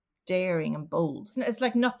daring and bold. It's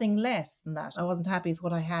like nothing less than that. I wasn't happy with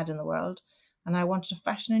what I had in the world, and I wanted to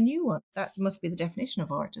fashion a new one. That must be the definition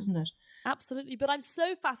of art, isn't it? Absolutely. But I'm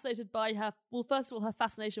so fascinated by her, well, first of all, her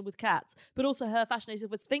fascination with cats, but also her fascination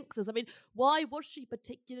with sphinxes. I mean, why was she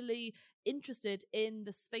particularly interested in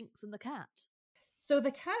the sphinx and the cat? So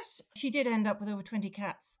the cat, she did end up with over 20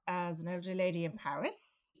 cats as an elderly lady in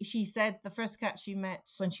Paris. She said the first cat she met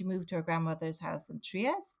when she moved to her grandmother's house in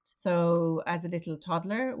Trieste. So as a little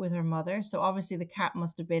toddler with her mother. So obviously the cat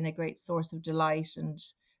must have been a great source of delight and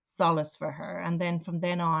solace for her. And then from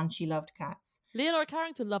then on, she loved cats. Leonor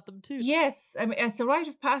Carrington loved them too. Yes. I mean, it's a rite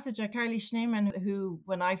of passage. Carly Schneemann, who,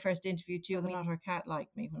 when I first interviewed you, not her cat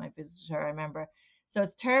liked me when I visited her, I remember. So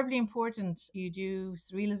it's terribly important you do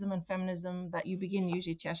surrealism and feminism that you begin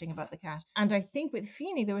usually chatting about the cat. And I think with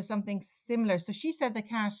Fini, there was something similar. So she said the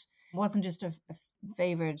cat wasn't just a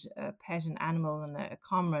favoured pet and animal and a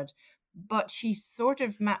comrade, but she sort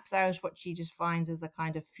of maps out what she just finds as a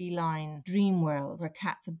kind of feline dream world where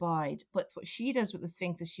cats abide. But what she does with the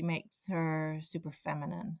Sphinx is she makes her super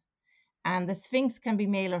feminine. And the Sphinx can be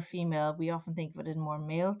male or female. We often think of it in more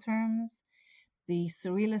male terms. The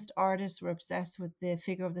surrealist artists were obsessed with the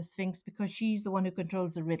figure of the Sphinx because she's the one who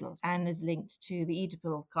controls the riddle and is linked to the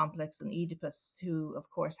Oedipal complex and Oedipus, who, of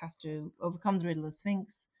course, has to overcome the riddle of the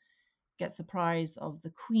Sphinx, gets the prize of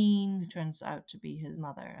the queen, who turns out to be his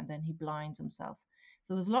mother, and then he blinds himself.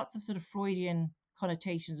 So there's lots of sort of Freudian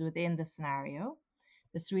connotations within the scenario.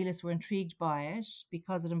 The surrealists were intrigued by it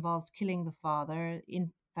because it involves killing the father,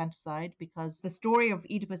 infanticide, because the story of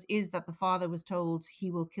Oedipus is that the father was told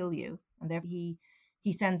he will kill you, and therefore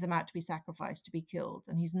he sends him out to be sacrificed, to be killed,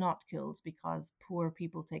 and he's not killed because poor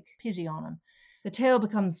people take pity on him. The tale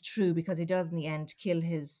becomes true because he does in the end kill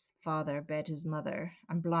his father, bed his mother,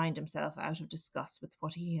 and blind himself out of disgust with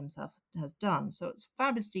what he himself has done. So it's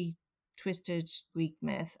fabulously twisted Greek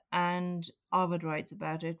myth, and Ovid writes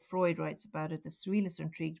about it, Freud writes about it, the Surrealists are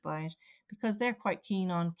intrigued by it, because they're quite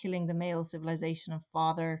keen on killing the male civilization of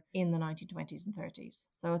father in the 1920s and 30s.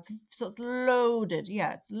 So it's loaded.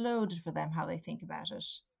 Yeah, it's loaded for them how they think about it.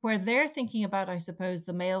 Where they're thinking about, I suppose,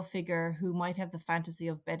 the male figure who might have the fantasy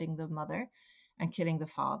of bedding the mother and killing the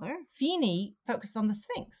father. Fini focused on the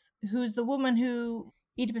Sphinx, who's the woman who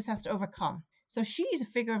Oedipus has to overcome. So she's a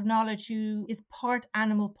figure of knowledge who is part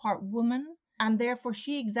animal, part woman, and therefore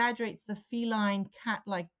she exaggerates the feline,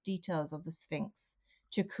 cat-like details of the Sphinx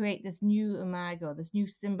to create this new imago, this new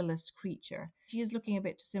symbolist creature. She is looking a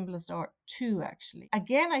bit to symbolist art too, actually.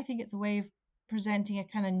 Again, I think it's a way of presenting a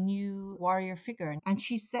kind of new warrior figure. And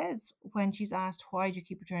she says, when she's asked, why do you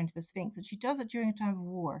keep returning to the Sphinx? And she does it during a time of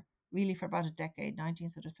war, really for about a decade,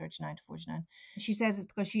 1939 to 49. She says it's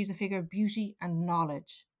because she's a figure of beauty and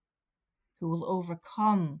knowledge who will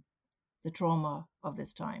overcome the trauma of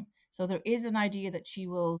this time. So there is an idea that she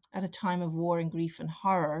will, at a time of war and grief and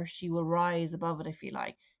horror, she will rise above it, I feel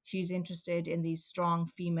like. She's interested in these strong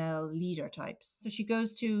female leader types. So she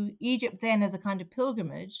goes to Egypt then as a kind of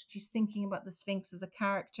pilgrimage. She's thinking about the Sphinx as a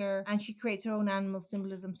character, and she creates her own animal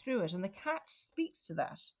symbolism through it. And the cat speaks to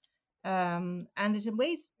that. And it in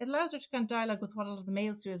ways, it allows her to kind of dialogue with what a lot of the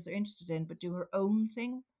male students are interested in, but do her own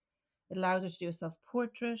thing. It allows her to do a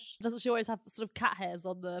self-portrait. Doesn't she always have sort of cat hairs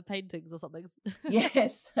on the paintings or something?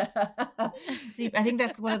 Yes. See, I think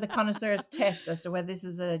that's one of the connoisseurs' tests as to whether this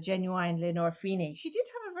is a genuine Leonor Fini. She did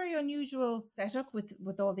have a very unusual setup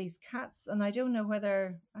with all these cats, and I don't know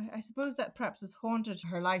whether, I suppose that perhaps has haunted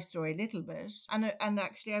her life story a little bit. And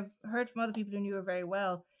actually, I've heard from other people who knew her very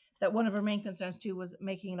well that one of her main concerns too was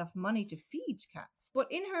making enough money to feed cats. But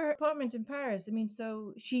in her apartment in Paris, I mean,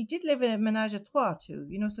 so she did live in a ménage à trois too,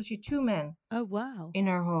 so she had two men. Oh, wow. In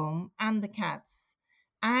her home and the cats,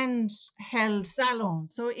 and held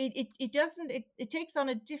salons. So it takes on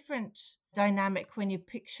a different dynamic when you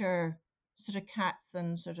picture sort of cats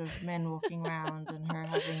and sort of men walking around and her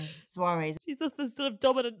having soirees. She's just this sort of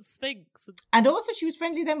dominant sphinx. And also she was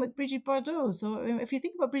friendly then with Brigitte Bardot. So if you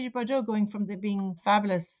think about Brigitte Bardot going from being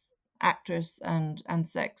fabulous actress and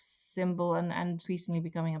sex symbol and increasingly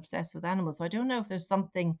becoming obsessed with animals. So I don't know if there's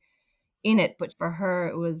something in it, but for her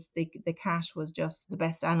it was the cat was just the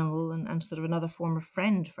best animal and sort of another form of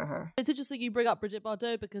friend for her. It's interesting you bring up Brigitte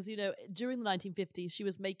Bardot because during the 1950s she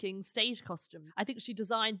was making stage costumes. I think she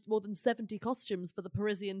designed more than 70 costumes for the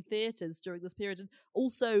Parisian theatres during this period, and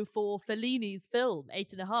also for Fellini's film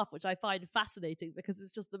 8½, which I find fascinating because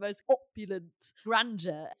it's just the most opulent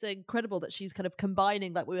grandeur. It's incredible that she's kind of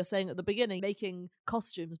combining, like we were saying at the beginning, making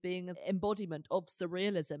costumes being an embodiment of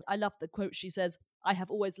surrealism. I love the quote. She says, "I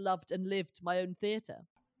have always loved and lived my own theatre."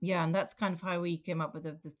 Yeah, and that's kind of how we came up with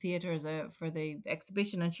the theatre for the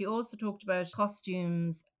exhibition. And she also talked about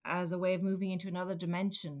costumes as a way of moving into another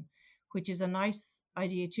dimension, which is a nice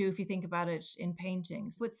idea too if you think about it in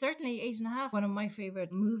paintings. But certainly 8½, one of my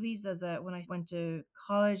favourite movies when I went to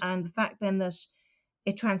college. And the fact then that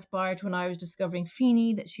it transpired when I was discovering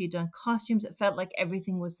Fini that she had done costumes, it felt like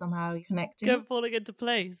everything was somehow connecting. Falling into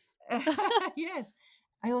place. Yes.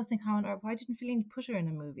 I always think, why didn't Fellini put her in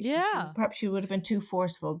a movie? Yeah. Perhaps she would have been too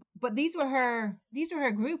forceful. But these were her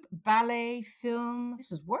group: ballet, film.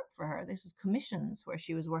 This is work for her. This is commissions where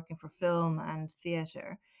she was working for film and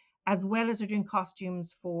theatre, as well as her doing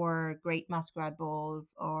costumes for great masquerade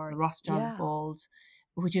balls or Rothschild's balls,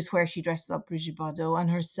 which is where she dresses up Brigitte Bardot and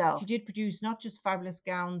herself. She did produce not just fabulous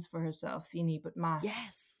gowns for herself, Fini, but masks.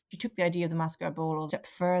 Yes. She took the idea of the masquerade ball a step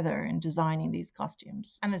further in designing these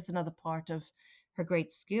costumes. And it's another part of her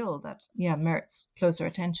great skill that merits closer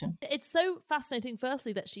attention. It's so fascinating,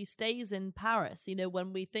 firstly, that she stays in Paris.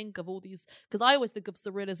 When we think of all these, because I always think of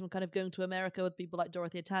surrealism kind of going to America with people like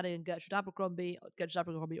Dorothy Talley and Gertrude Abercrombie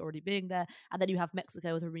already being there, and then you have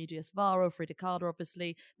Mexico with Remedios Varo, Frida Kahlo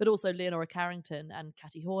obviously, but also Leonora Carrington and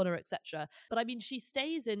Cathy Horner, etc. But I mean, she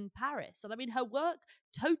stays in Paris, and I mean, her work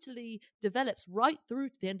totally develops right through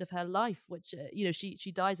to the end of her life, which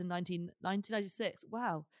she dies in 1996.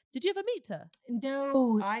 Wow. Did you ever meet her?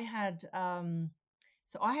 No, I had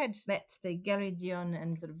met the Galerie Dion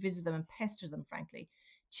and sort of visited them and pestered them, frankly,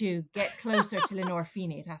 to get closer to Leonor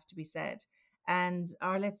Fini, it has to be said. And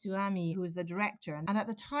Arlette Suami, who was the director. And at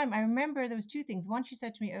the time, I remember there was two things. One, she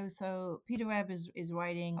said to me, so Peter Webb is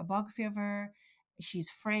writing a biography of her. She's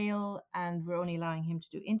frail and we're only allowing him to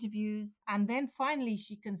do interviews. And then finally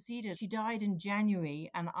she conceded. She died in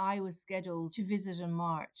January and I was scheduled to visit in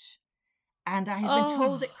March. And I had been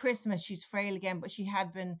told at Christmas she's frail again, but she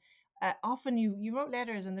had been often you wrote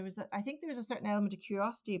letters, and I think there was a certain element of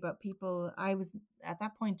curiosity about people. I was at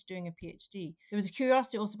that point doing a PhD. There was a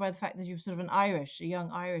curiosity also by the fact that you're sort of a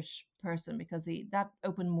young Irish person, because that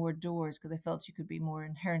opened more doors, because they felt you could be more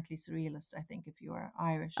inherently surrealist, I think, if you are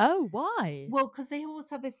Irish. Oh, why? Well, because they always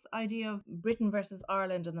had this idea of Britain versus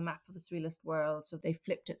Ireland on the map of the surrealist world. So they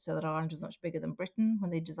flipped it so that Ireland was much bigger than Britain when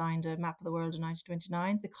they designed a map of the world in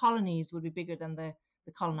 1929. The colonies would be bigger than the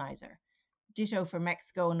colonizer. Ditto for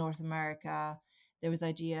Mexico and North America. There was the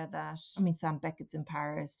idea that, Sam Beckett's in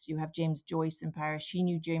Paris. You have James Joyce in Paris. She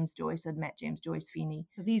knew James Joyce, had met James Joyce, Fini.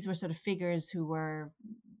 So these were sort of figures who were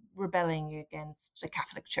rebelling against the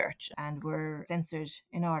Catholic Church and were censored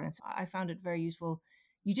in Ireland. So I found it very useful.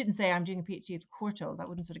 You didn't say I'm doing a PhD at the Courtauld. That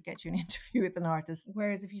wouldn't sort of get you an interview with an artist.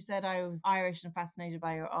 Whereas if you said I was Irish and fascinated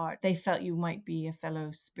by your art, they felt you might be a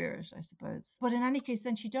fellow spirit, I suppose. But in any case,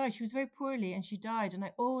 then she died. She was very poorly and she died. And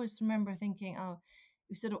I always remember thinking, oh,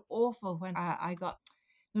 it was sort of awful when I got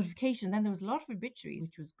notification. Then there was a lot of obituaries,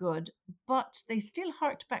 which was good, but they still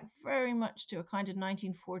harked back very much to a kind of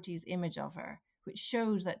 1940s image of her, which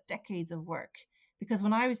showed that decades of work. Because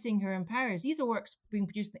when I was seeing her in Paris, these are works being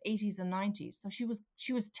produced in the 80s and 90s. So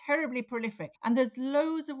she was terribly prolific. And there's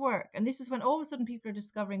loads of work. And this is when all of a sudden people are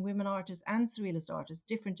discovering women artists and surrealist artists,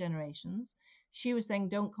 different generations. She was saying,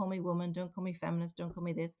 don't call me woman, don't call me feminist, don't call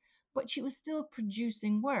me this. But she was still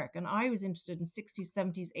producing work. And I was interested in 60s,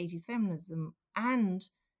 70s, 80s feminism and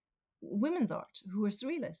women's art who were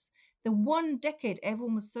surrealists. The one decade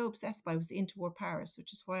everyone was so obsessed by was the interwar Paris,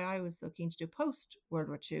 which is why I was so keen to do post-World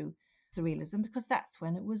War II surrealism, because that's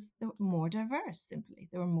when they were more diverse, simply.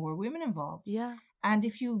 There were more women involved. Yeah. And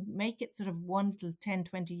if you make it sort of 1 to 10,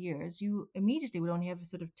 20 years, you immediately will only have a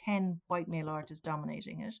sort of 10 white male artists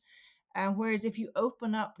dominating it. Whereas if you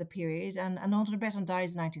open up the period, and André Breton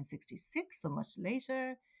dies in 1966, so much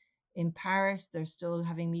later. In Paris, they're still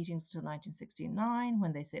having meetings until 1969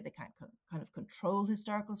 when they say they can't kind of control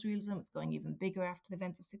historical surrealism. It's going even bigger after the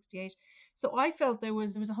events of 68. So I felt there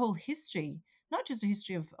was a whole history, not just a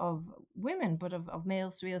history of women, but of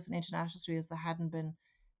male surrealists and international surrealists that hadn't been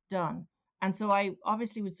done. And so I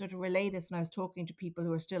obviously would sort of relay this when I was talking to people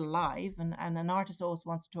who are still alive. And an artist always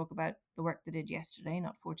wants to talk about the work they did yesterday,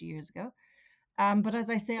 not 40 years ago. But as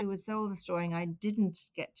I say, it was soul destroying. I didn't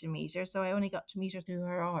get to meet her, so I only got to meet her through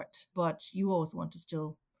her art. But you always want to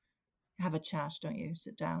still have a chat, don't you?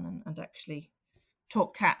 Sit down and actually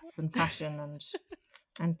talk cats and fashion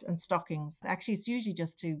and stockings. Actually, it's usually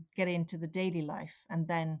just to get into the daily life, and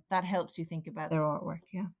then that helps you think about their artwork.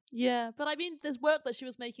 Yeah. Yeah, but there's work that she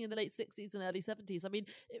was making in the late 60s and early 70s.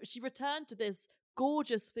 She returned to this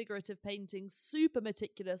gorgeous figurative painting, super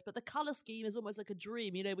meticulous, but the color scheme is almost like a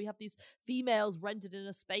dream. We have these females rendered in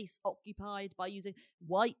a space occupied by using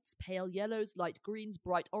whites, pale yellows, light greens,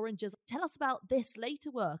 bright oranges. Tell us about this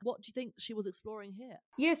later work. What do you think she was exploring here?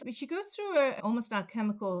 Yes, she goes through almost an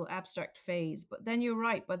alchemical abstract phase, but then you're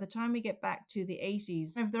right, by the time we get back to the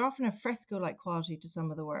 80s, they're often a fresco-like quality to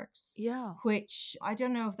some of the works. Yeah. Which, I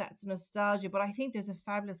don't know if that's nostalgia, but I think there's a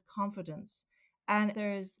fabulous confidence. And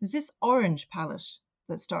there's this orange palette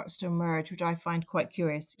that starts to emerge, which I find quite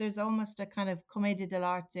curious. There's almost a kind of commedia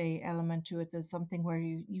dell'arte element to it. There's something where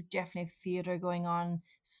you definitely have theatre going on,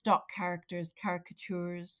 stock characters,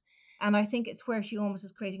 caricatures. And I think it's where she almost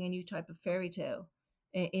is creating a new type of fairy tale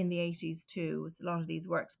in the 80s too, with a lot of these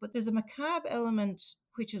works. But there's a macabre element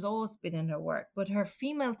which has always been in her work, but her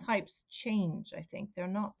female types change, I think. They're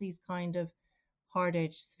not these kind of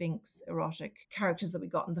hard-edged sphinx erotic characters that we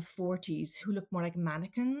got in the 40s who look more like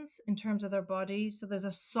mannequins in terms of their bodies. So there's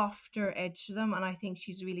a softer edge to them, and I think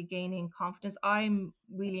she's really gaining confidence. I'm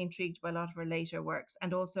really intrigued by a lot of her later works,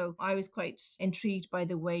 and also I was quite intrigued by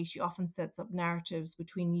the way she often sets up narratives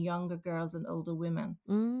between younger girls and older women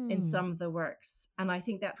in some of the works. And I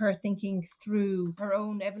think that's her thinking through her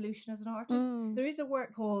own evolution as an artist. There is a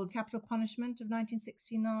work called Capital Punishment of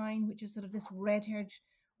 1969, which is sort of this red-haired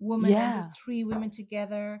woman, and there's 3 women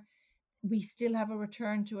together. We still have a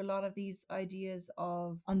return to a lot of these ideas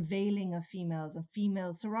of unveiling of females and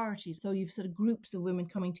female sororities. So you've sort of groups of women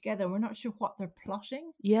coming together, and we're not sure what they're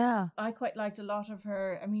plotting. Yeah. I quite liked a lot of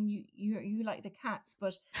her. You like the cats,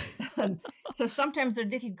 but so sometimes they're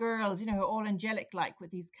little girls, all angelic like with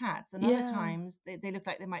these cats, and other times they look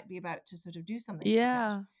like they might be about to sort of do something.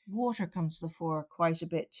 Yeah. Water comes to the fore quite a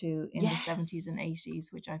bit too in the 70s and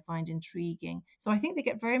 80s, which I find intriguing. So I think they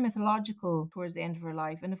get very mythological towards the end of her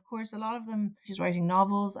life. And of course, a lot of them, she's writing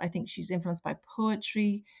novels. I think she's influenced by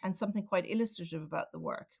poetry and something quite illustrative about the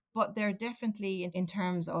work. but they're definitely, in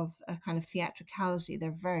terms of a kind of theatricality,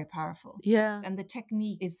 they're very powerful. Yeah. And the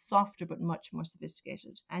technique is softer but much more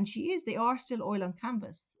sophisticated. And they are still oil on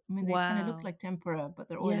canvas. I mean, they kind of look like tempera, but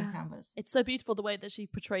they're oil on canvas. It's so beautiful the way that she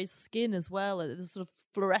portrays skin as well. This sort of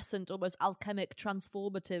fluorescent, almost alchemic,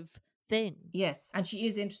 transformative thing. Yes, and she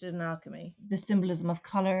is interested in alchemy, the symbolism of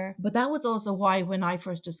color. But that was also why, when I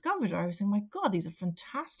first discovered her, I was saying, my God, these are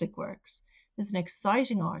fantastic works. This is an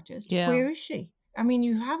exciting artist. Yeah. Where is she? I mean,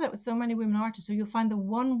 you have that with so many women artists. So you'll find the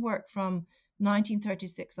one work from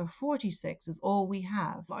 1936 or 46 is all we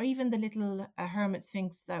have. Or even the little hermit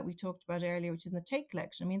sphinx that we talked about earlier, which is in the Tate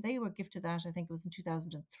collection. I mean, they were gifted that, I think it was in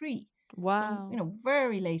 2003. Wow. So,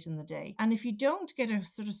 very late in the day. And if you don't get a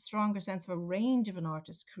sort of stronger sense of a range of an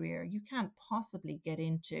artist's career, you can't possibly get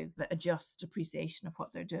into a just appreciation of what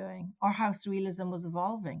they're doing or how surrealism was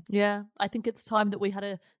evolving. Yeah, I think it's time that we had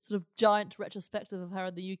a sort of giant retrospective of her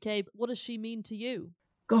in the UK. What does she mean to you?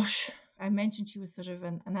 Gosh, I mentioned she was sort of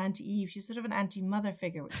an anti-Eve. She's sort of an anti-mother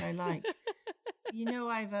figure, which I like.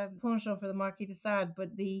 I've a penchant for the Marquis de Sade, but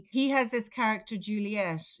he has this character,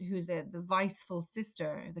 Juliet, who's the viceful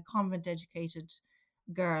sister, the convent-educated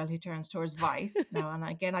girl who turns towards vice. Now, and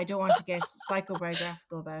again, I don't want to get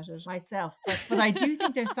psychobiographical about it myself, but I do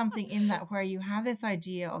think there's something in that where you have this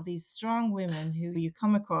idea of these strong women who you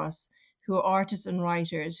come across who are artists and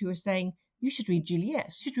writers who are saying, you should read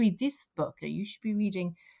Juliet, you should read this book, you should be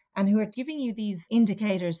reading, and who are giving you these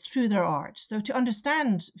indicators through their art. So to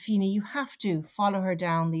understand Fini, you have to follow her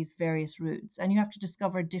down these various routes, and you have to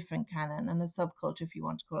discover different canon and a subculture, if you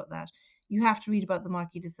want to call it that. You have to read about the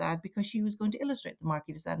Marquis de Sade because she was going to illustrate the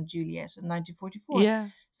Marquis de Sade and Juliet in 1944. Yeah.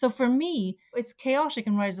 So for me, it's chaotic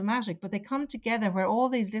and rhizomatic, but they come together where all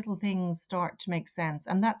these little things start to make sense.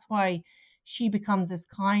 And that's why she becomes this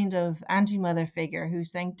kind of anti-mother figure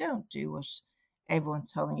who's saying, don't do what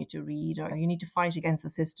everyone's telling you to read, or you need to fight against the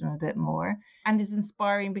system a bit more. And is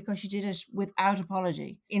inspiring because she did it without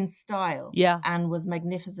apology, in style, and was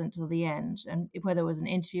magnificent till the end. And whether it was an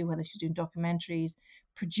interview, whether she's doing documentaries,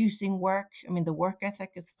 producing work, I mean, the work ethic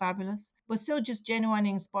is fabulous, but still just genuinely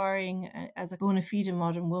inspiring as a bona fide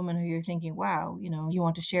modern woman who you're thinking, wow, you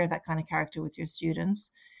want to share that kind of character with your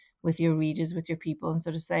students, with your readers, with your people, and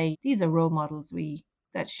sort of say, these are role models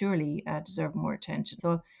that surely deserve more attention.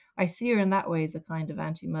 So I see her in that way as a kind of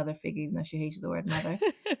anti-mother figure, even though she hated the word mother.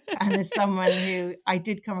 And as someone who I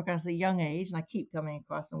did come across at a young age, and I keep coming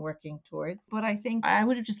across and working towards. But I think I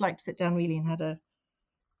would have just liked to sit down really and had a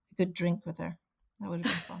good drink with her. That would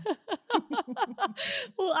have been fun.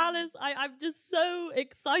 Well, Alyce, I'm just so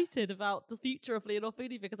excited about the future of Leonor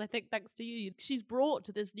Fini because I think thanks to you, she's brought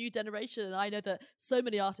to this new generation. And I know that so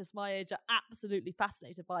many artists my age are absolutely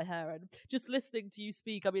fascinated by her. And just listening to you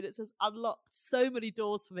speak, I mean, it's just unlocked so many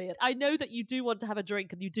doors for me. And I know that you do want to have a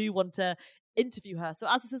drink and you do want to interview her. So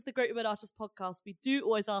as this is the Great Women Artists podcast, we do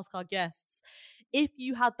always ask our guests, if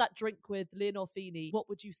you had that drink with Leonor Fini, what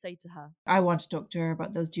would you say to her? I want to talk to her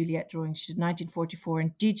about those Juliet drawings she did in 1944,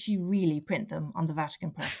 and did she really print them on the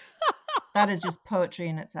Vatican press? That is just poetry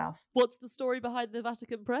in itself. What's the story behind the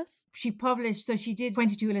Vatican press? She did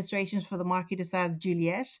 22 illustrations for the Marquis de Sade's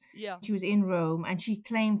Juliet. Yeah. She was in Rome and she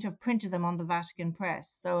claimed to have printed them on the Vatican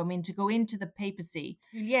press. So, I mean, to go into the papacy,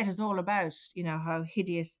 Juliet is all about, how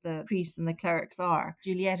hideous the priests and the clerics are.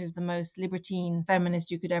 Juliet is the most libertine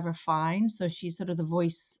feminist you could ever find. So she's sort of the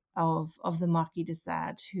voice of the Marquis de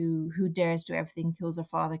Sade, who dares do everything, kills her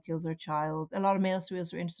father, kills her child. A lot of male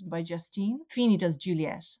surrealists are interested by Justine. Fini does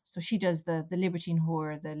Juliet. So she does the libertine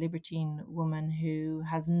whore, the libertine woman who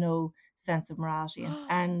has no sense of morality.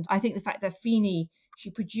 And I think the fact that Fini, she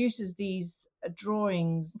produces these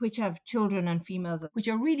drawings which have children and females, which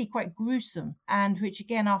are really quite gruesome, and which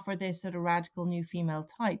again offer this sort of radical new female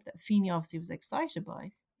type that Fini obviously was excited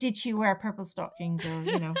by. Did she wear purple stockings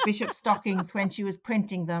or, bishop stockings when she was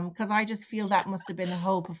printing them? Because I just feel that must have been a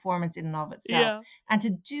whole performance in and of itself. Yeah. And to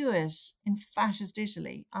do it in fascist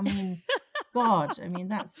Italy, I mean, God, I mean,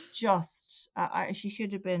 that's just, she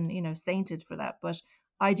should have been, sainted for that. But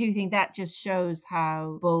I do think that just shows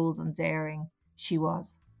how bold and daring she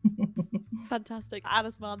was. Fantastic.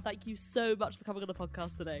 Alyce Mahon, thank you so much for coming on the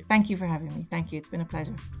podcast today. Thank you for having me. Thank you. It's been a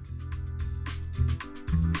pleasure.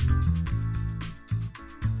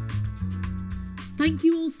 Thank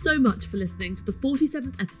you all so much for listening to the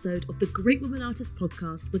 47th episode of the Great Women Artists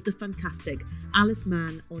podcast with the fantastic Alyce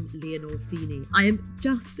Mahon on Leonor Fini. I am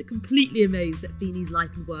just completely amazed at Fini's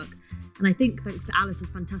life and work. And I think thanks to Alyce's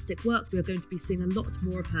fantastic work, we are going to be seeing a lot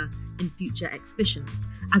more of her in future exhibitions.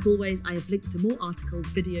 As always, I have linked to more articles,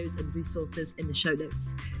 videos and resources in the show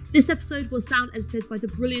notes. This episode was sound edited by the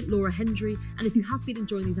brilliant Laura Hendry, and if you have been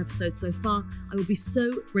enjoying these episodes so far, I would be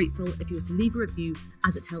so grateful if you were to leave a review,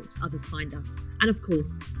 as it helps others find us. And of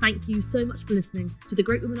course, thank you so much for listening to the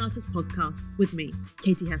Great Women Artists podcast with me,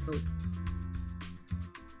 Katie Hessel.